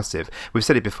very impressive. We've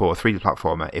said it before, a 3D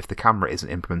platformer, if the camera isn't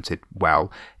implemented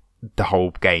well, the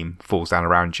whole game falls down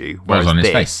around you. Whereas on his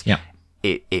face. Yeah,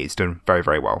 it is done very,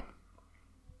 very well.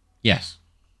 Yes.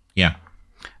 Yeah.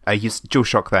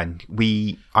 DualShock then.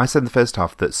 I said in the first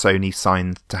half that Sony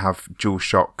signed to have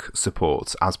DualShock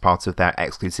support as part of their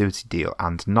exclusivity deal,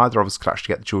 and neither of us could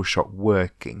actually get the DualShock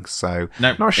working, so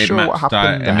not sure what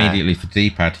happened there. Immediately for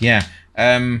D-pad, yeah.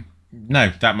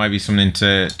 No, that might be something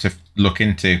to look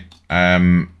into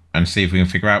and see if we can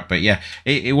figure out. But yeah,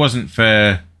 it wasn't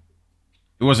for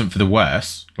the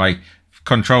worse. Like,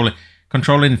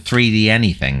 controlling 3D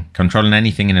anything, controlling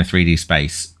anything in a 3D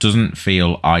space doesn't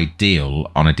feel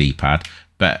ideal on a D-pad,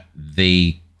 but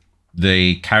the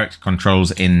character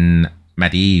controls in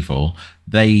MediEvil,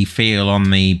 they feel on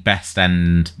the best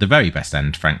end, the very best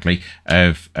end, frankly,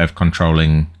 of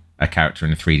controlling a character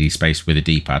in a 3D space with a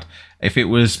D-pad. If it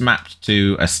was mapped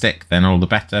to a stick, then all the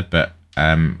better, but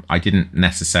I didn't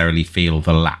necessarily feel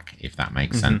the lack, if that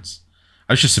makes sense.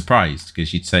 I was just surprised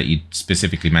because you'd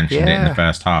specifically mentioned it in the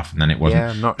first half, and then it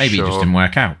wasn't. Yeah, not Maybe sure. It just didn't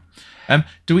work out.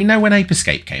 Do we know when Ape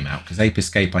Escape came out? Because Ape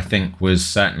Escape, I think, was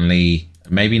certainly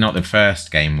maybe not the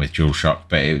first game with DualShock,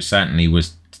 but it certainly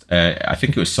was. I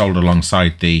think it was sold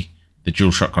alongside the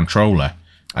DualShock controller,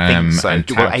 and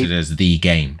touted as the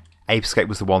game. Ape Escape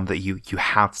was the one that you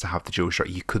had to have the DualShock.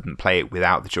 You couldn't play it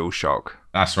without the DualShock.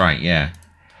 That's right. Yeah.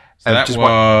 So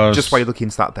just while you look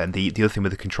into that, then the other thing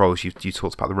with the controls, you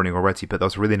talked about the running already, but there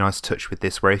was a really nice touch with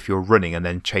this where if you're running and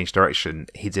then change direction,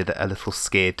 he did a little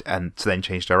skid and to then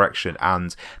change direction,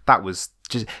 and that was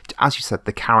just, as you said,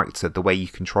 the character, the way you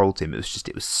controlled him,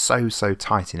 it was so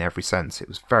tight in every sense. It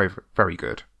was very, very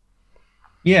good.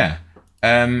 Yeah.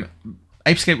 Ape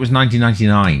Escape was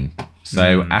 1999,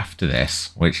 so after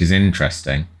this, which is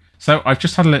interesting. So I've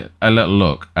just had a little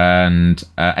look, and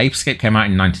Ape Escape came out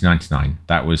in 1999.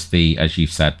 That was as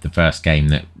you've said, the first game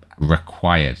that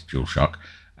required DualShock.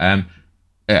 And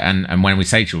when we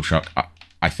say DualShock,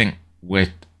 I think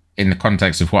in the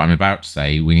context of what I'm about to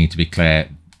say, we need to be clear.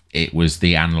 It was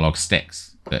the analog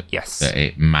sticks that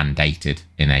it mandated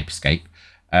in Ape Escape.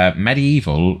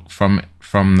 MediEvil,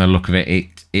 from the look of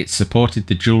it supported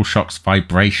the DualShock's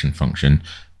vibration function,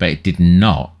 but it did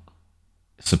not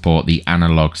support the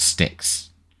analog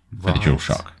sticks for the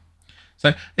DualShock.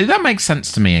 So that makes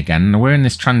sense to me again. We're in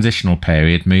this transitional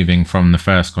period, moving from the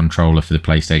first controller for the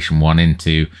PlayStation 1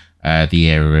 into the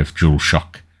era of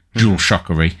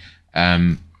DualShockery.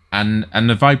 And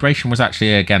the vibration was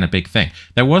actually, again, a big thing.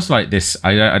 There was like this,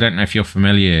 I don't know if you're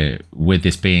familiar with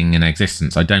this being in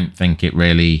existence. I don't think it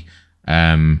really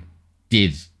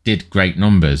did great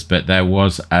numbers, but there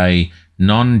was a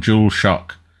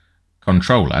non-DualShock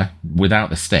controller without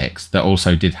the sticks that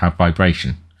also did have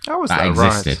vibration. That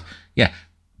existed. Right? Yeah,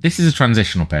 this is a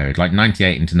transitional period, like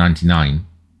 98 into 99.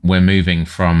 We're moving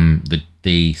from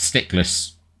the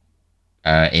stickless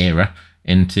era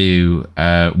into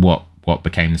what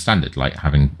became the standard, like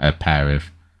having a pair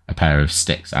of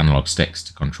sticks, analog sticks,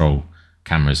 to control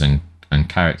cameras and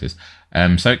characters.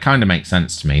 So it kind of makes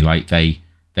sense to me. Like they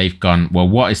they've gone, well,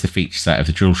 what is the feature set of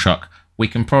the DualShock? We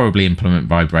can probably implement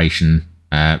vibration,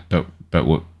 but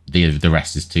the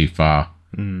rest is too far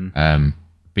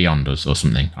beyond us or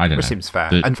something. I don't know. It seems fair.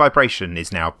 And vibration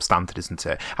is now standard, isn't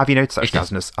it? Have you noticed,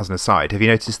 actually, as an aside, have you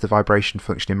noticed the vibration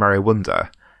function in Mario Wonder?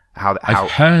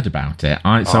 I've heard about it.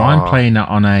 I'm playing it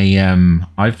on a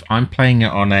I'm playing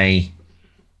it on an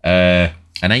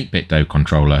 8BitDo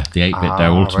controller, the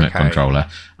 8BitDo Ultimate controller,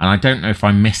 and I don't know if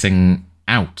I'm missing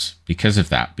out because of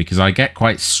that, because I get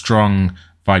quite strong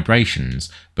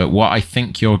vibrations, but what I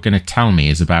think you're going to tell me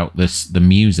is about the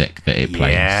music that it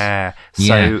plays. Yeah.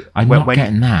 So I'm not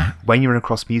getting that. When you're in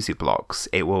across music blocks,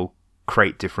 it will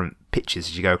create different pitches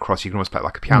as you go across. You can almost play it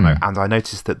like a piano, and I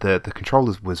noticed that the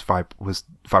controllers was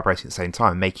vibrating at the same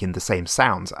time, making the same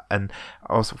sounds. And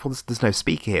I was like, well, there's no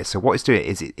speaker here. So what it's doing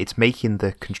is it's making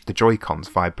the Joy-Cons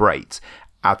vibrate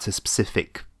at a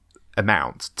specific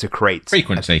amount to create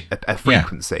frequency. A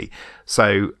frequency. Yeah.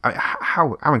 So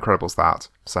how incredible is that?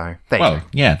 So there you go.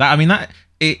 Yeah, that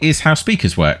is how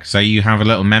speakers work. So you have a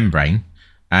little membrane,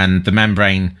 and the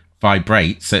membrane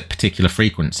vibrates at particular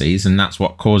frequencies, and that's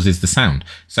what causes the sound.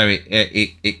 So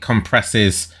it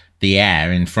compresses the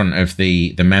air in front of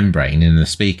the membrane in the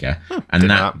speaker, and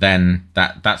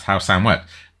that's how sound works.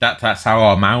 That's how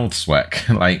our mouths work.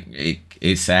 Like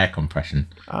it's air compression.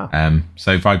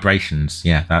 So vibrations,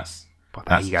 that's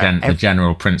the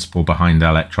general principle behind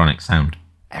electronic sound.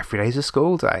 Every day's a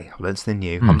school day. I learned something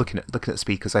new. I'm looking at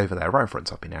speakers over there right in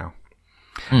front of me now.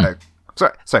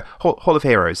 So Hall of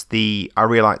Heroes. I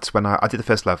really liked when I did the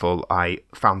first level. I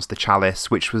found the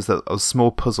chalice, which was a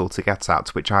small puzzle to get at,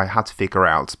 which I had to figure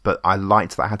out. But I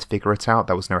liked that I had to figure it out.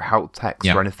 There was no help text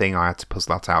or anything. I had to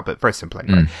puzzle that out. But very simple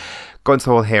anyway. Got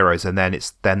into Hall of Heroes, and then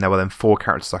there were 4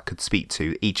 characters I could speak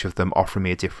to. Each of them offering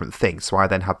me a different thing. So I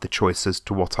then had the choice as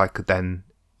to what I could then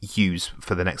use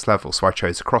for the next level. So I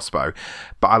chose a crossbow.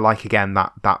 But I like again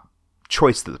that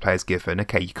choice that the player's given.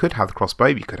 Okay, you could have the crossbow,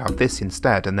 you could have this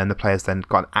instead, and then the player's then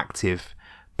got an active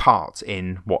part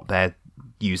in what they're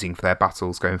using for their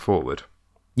battles going forward.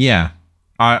 Yeah,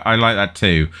 I like that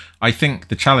too. I think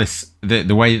the chalice, the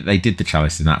way that they did the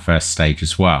chalice in that first stage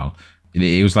as well,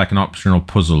 it was like an optional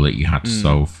puzzle that you had to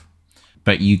solve,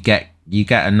 but you get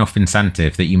enough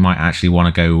incentive that you might actually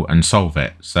want to go and solve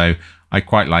it. So I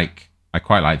quite like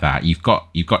that. You've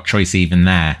got choice even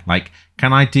there. Like,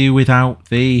 can I do without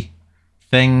the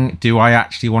thing? Do I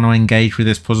actually want to engage with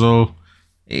this puzzle?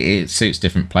 It suits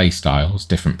different play styles,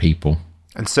 different people.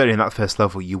 And certainly in that first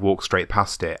level, you walk straight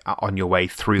past it on your way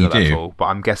through the level. But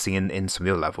I'm guessing in some of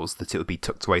the other levels that it would be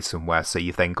tucked away somewhere. So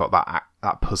you've then got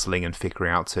that puzzling and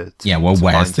figuring out to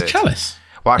where's the chalice?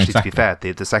 Well, actually, to be fair,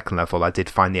 the second level, I did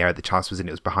find the area the chalice was in.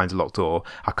 It was behind a locked door.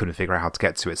 I couldn't figure out how to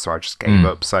get to it, so I just gave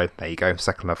up. So there you go,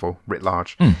 second level, writ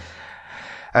large.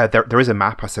 There is a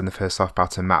map. I said in the first half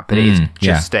about a map, but it is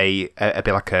just a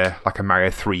bit like a Mario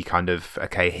 3 kind of,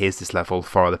 okay, here's this level,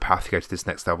 follow the path, go to this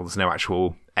next level. There's no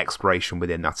actual exploration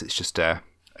within that. It's just a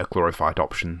glorified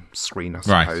option screen, I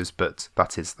suppose, but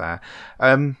that is there.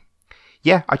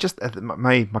 I just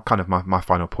my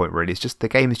final point really is just the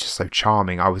game is just so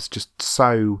charming. I was just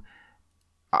so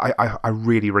I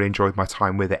really enjoyed my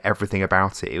time with it. Everything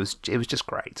about it, it was just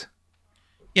great.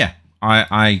 Yeah,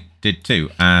 I did too,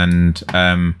 and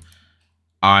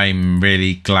I'm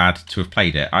really glad to have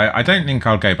played it. I don't think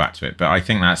I'll go back to it, but I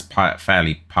think that's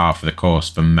fairly par for the course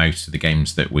for most of the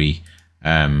games that we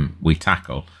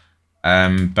tackle.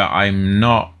 But I'm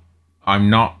not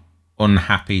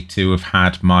unhappy to have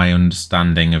had my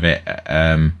understanding of it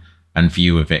and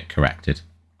view of it corrected.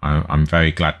 I'm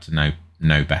very glad to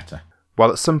know better. Well,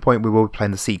 at some point we will be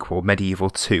playing the sequel,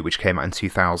 MediEvil 2, which came out in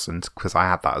 2000, because I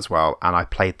had that as well, and I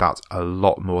played that a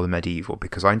lot more than MediEvil,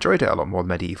 because I enjoyed it a lot more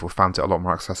than MediEvil, found it a lot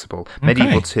more accessible. Okay.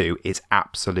 MediEvil 2 is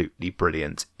absolutely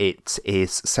brilliant. It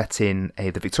is set in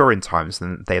the Victorian times,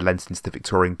 and they lent into the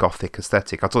Victorian Gothic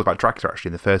aesthetic. I talked about Dracula, actually,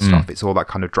 in the first half. It's all that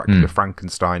kind of Dracula,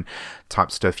 Frankenstein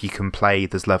type stuff. You can play,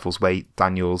 there's levels where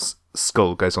Daniel's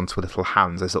skull goes onto a little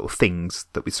hands, those little things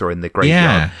that we saw in the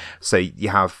graveyard. So you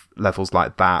have levels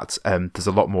like that. There's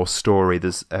a lot more story.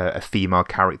 There's a female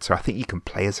character. I think you can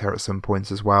play as her at some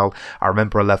points as well. I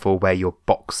remember a level where you're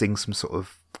boxing some sort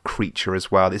of creature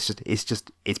as well. It's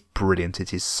brilliant.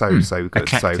 It is so good.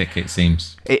 Eclectic, it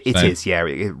seems. It is, yeah.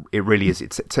 It really is.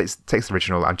 It takes the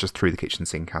original and just threw the kitchen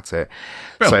sink at it.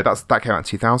 Brilliant. So that came out in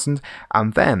 2000,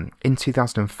 and then in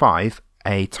 2005.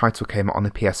 A title came out on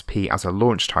the PSP as a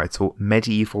launch title,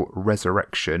 MediEvil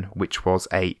Resurrection, which was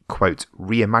a, quote,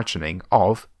 reimagining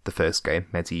of the first game,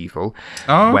 MediEvil.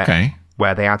 Oh, okay.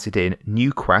 Where they added in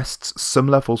new quests, some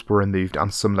levels were removed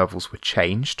and some levels were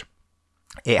changed.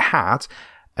 It had,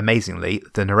 amazingly,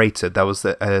 the narrator, there was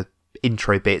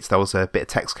intro bit, there was a bit of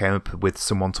text came up with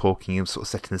someone talking and sort of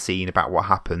setting the scene about what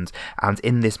happened. And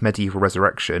in this MediEvil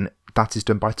Resurrection, that is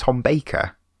done by Tom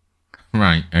Baker.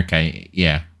 Right. Okay.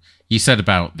 Yeah. You said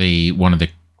about one of the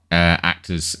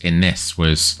actors in this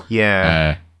was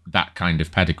that kind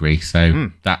of pedigree. So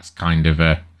that's kind of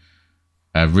a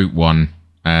Route One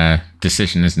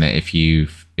decision, isn't it? If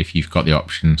you've got the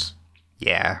options.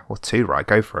 Yeah, or 2, right?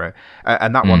 Go for it.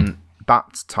 And that one.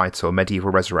 That title,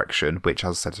 MediEvil Resurrection, which,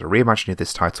 as I said, is a reimagining of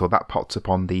this title, that popped up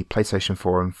on the PlayStation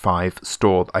 4 and 5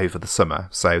 store over the summer.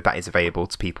 So that is available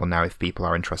to people now if people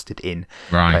are interested in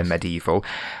MediEvil.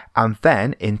 And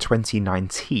then in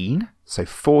 2019, so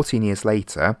 14 years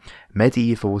later,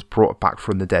 MediEvil was brought back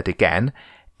from the dead again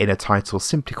in a title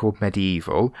simply called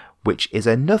MediEvil, which is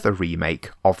another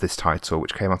remake of this title,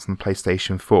 which came out on the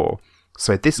PlayStation 4.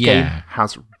 So this game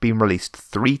has been released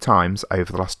 3 times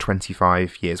over the last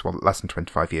 25 years, well, less than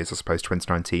 25 years, I suppose,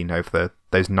 2019, over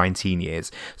those 19 years.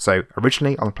 So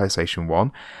originally on the PlayStation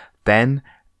 1, then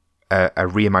a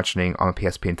reimagining on the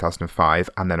PSP in 2005,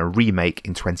 and then a remake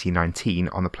in 2019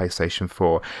 on the PlayStation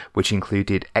 4, which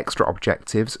included extra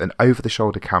objectives, an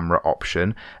over-the-shoulder camera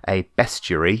option, a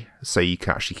bestiary, so you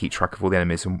can actually keep track of all the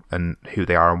enemies and who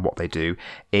they are and what they do.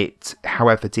 It,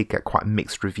 however, did get quite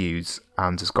mixed reviews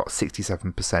and has got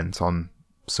 67% on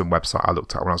some website I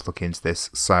looked at when I was looking into this.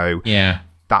 So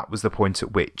that was the point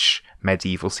at which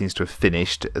MediEvil seems to have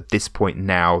finished. At this point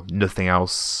now, nothing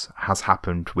else has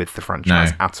happened with the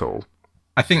franchise at all.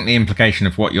 I think the implication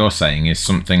of what you're saying is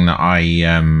something that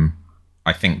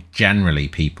I think generally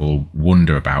people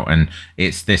wonder about, and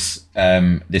it's this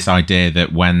this idea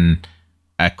that when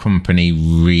a company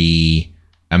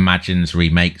reimagines,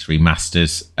 remakes,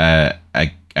 remasters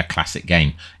a classic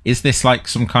game, is this like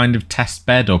some kind of test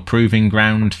bed or proving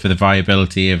ground for the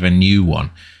viability of a new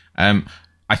one?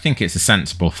 I think it's a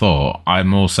sensible thought.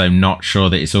 I'm also not sure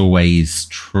that it's always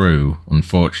true,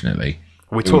 unfortunately.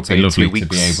 We talked only 2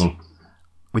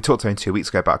 weeks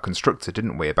ago about Constructor,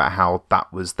 didn't we? About how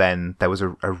that was then, there was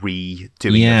a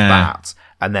redoing of that.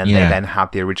 And then they then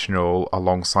had the original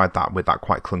alongside that with that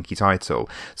quite clunky title.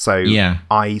 So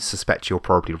I suspect you're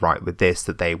probably right with this,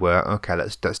 that they were, okay,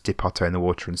 let's dip our toe in the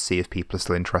water and see if people are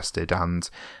still interested. And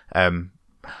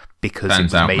because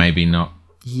turns out maybe not.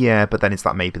 Yeah, but then is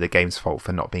that maybe the game's fault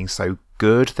for not being so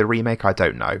good, the remake? I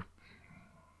don't know.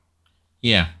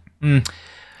 Yeah.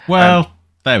 Well,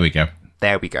 there we go.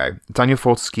 There we go. Daniel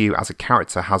Fortescue as a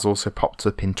character has also popped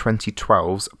up in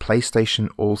 2012's PlayStation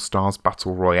All-Stars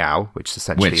Battle Royale, which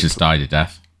has died a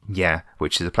death. Yeah,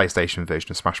 which is a PlayStation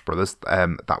version of Smash Brothers.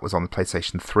 That was on the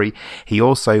PlayStation 3. He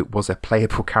also was a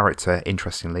playable character,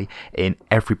 interestingly, in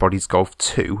Everybody's Golf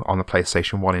 2 on the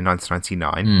PlayStation 1 in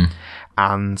 1999.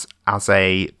 And as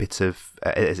a bit of,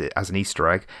 as an Easter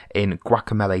egg, in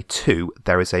Guacamelee 2,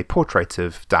 there is a portrait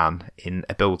of Dan in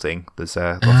a building. There's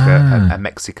a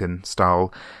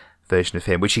Mexican-style version of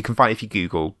him, which you can find if you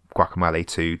Google Guacamelee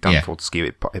 2, Dan Fortescue,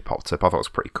 it popped up. I thought it was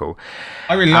pretty cool.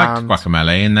 I really liked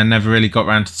Guacamelee, and then never really got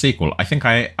around to the sequel. I think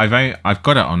I've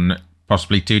got it on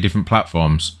possibly 2 different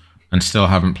platforms and still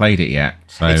haven't played it yet.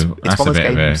 So it's that's a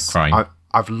bit of a crime.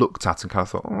 I've looked at and kind of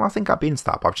thought, I think I've been to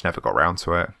that, but I've just never got around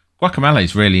to it. Guacamelee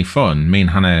is really fun. Me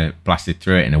and Hannah blasted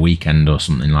through it in a weekend or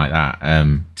something like that,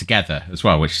 together as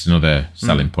well, which is another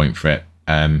selling point for it.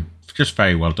 Just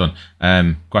very well done.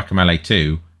 Guacamelee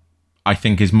 2, I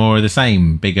think, is more of the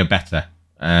same, bigger, better.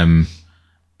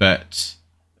 But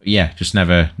yeah, just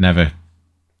never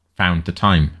found the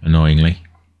time, annoyingly.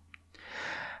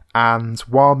 And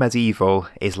while MediEvil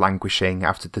is languishing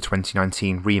after the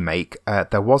 2019 remake,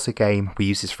 there was a game, we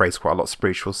use this phrase quite a lot,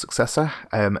 spiritual successor,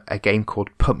 a game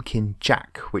called Pumpkin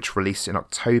Jack, which released in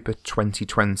October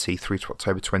 2020 through to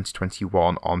October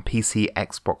 2021 on PC,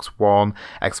 Xbox One,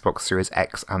 Xbox Series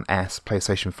X and S,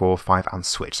 PlayStation 4, 5 and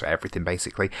Switch, so everything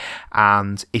basically.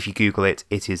 And if you Google it,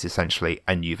 it is essentially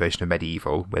a new version of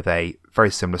MediEvil with a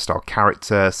very similar style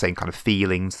character, same kind of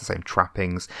feelings, the same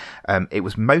trappings. It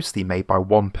was mostly made by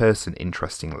one person,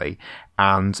 interestingly,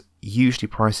 and usually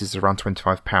prices around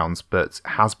 £25, but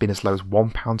has been as low as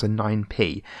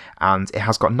 £1.09, and it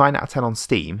has got 9 out of 10 on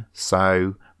Steam,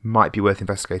 so might be worth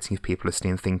investigating if people are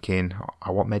listening and thinking,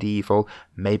 I want MediEvil,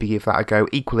 maybe give that a go.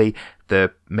 Equally,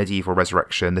 the MediEvil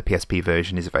Resurrection, the PSP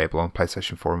version, is available on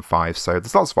PlayStation 4 and 5, so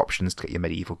there's lots of options to get your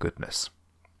MediEvil goodness.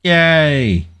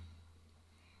 Yay!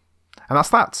 And that's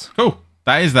that. Cool.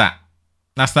 That's that.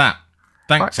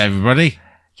 Thanks, everybody.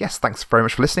 Yes, thanks very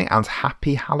much for listening, and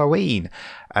happy Halloween.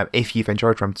 If you've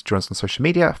enjoyed, remember to join us on social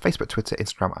media, Facebook, Twitter,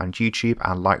 Instagram and YouTube,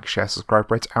 and like, share, subscribe,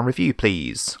 rate and review,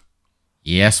 please.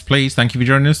 Yes, please. Thank you for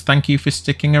joining us. Thank you for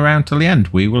sticking around till the end.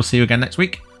 We will see you again next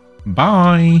week.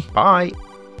 Bye. Bye.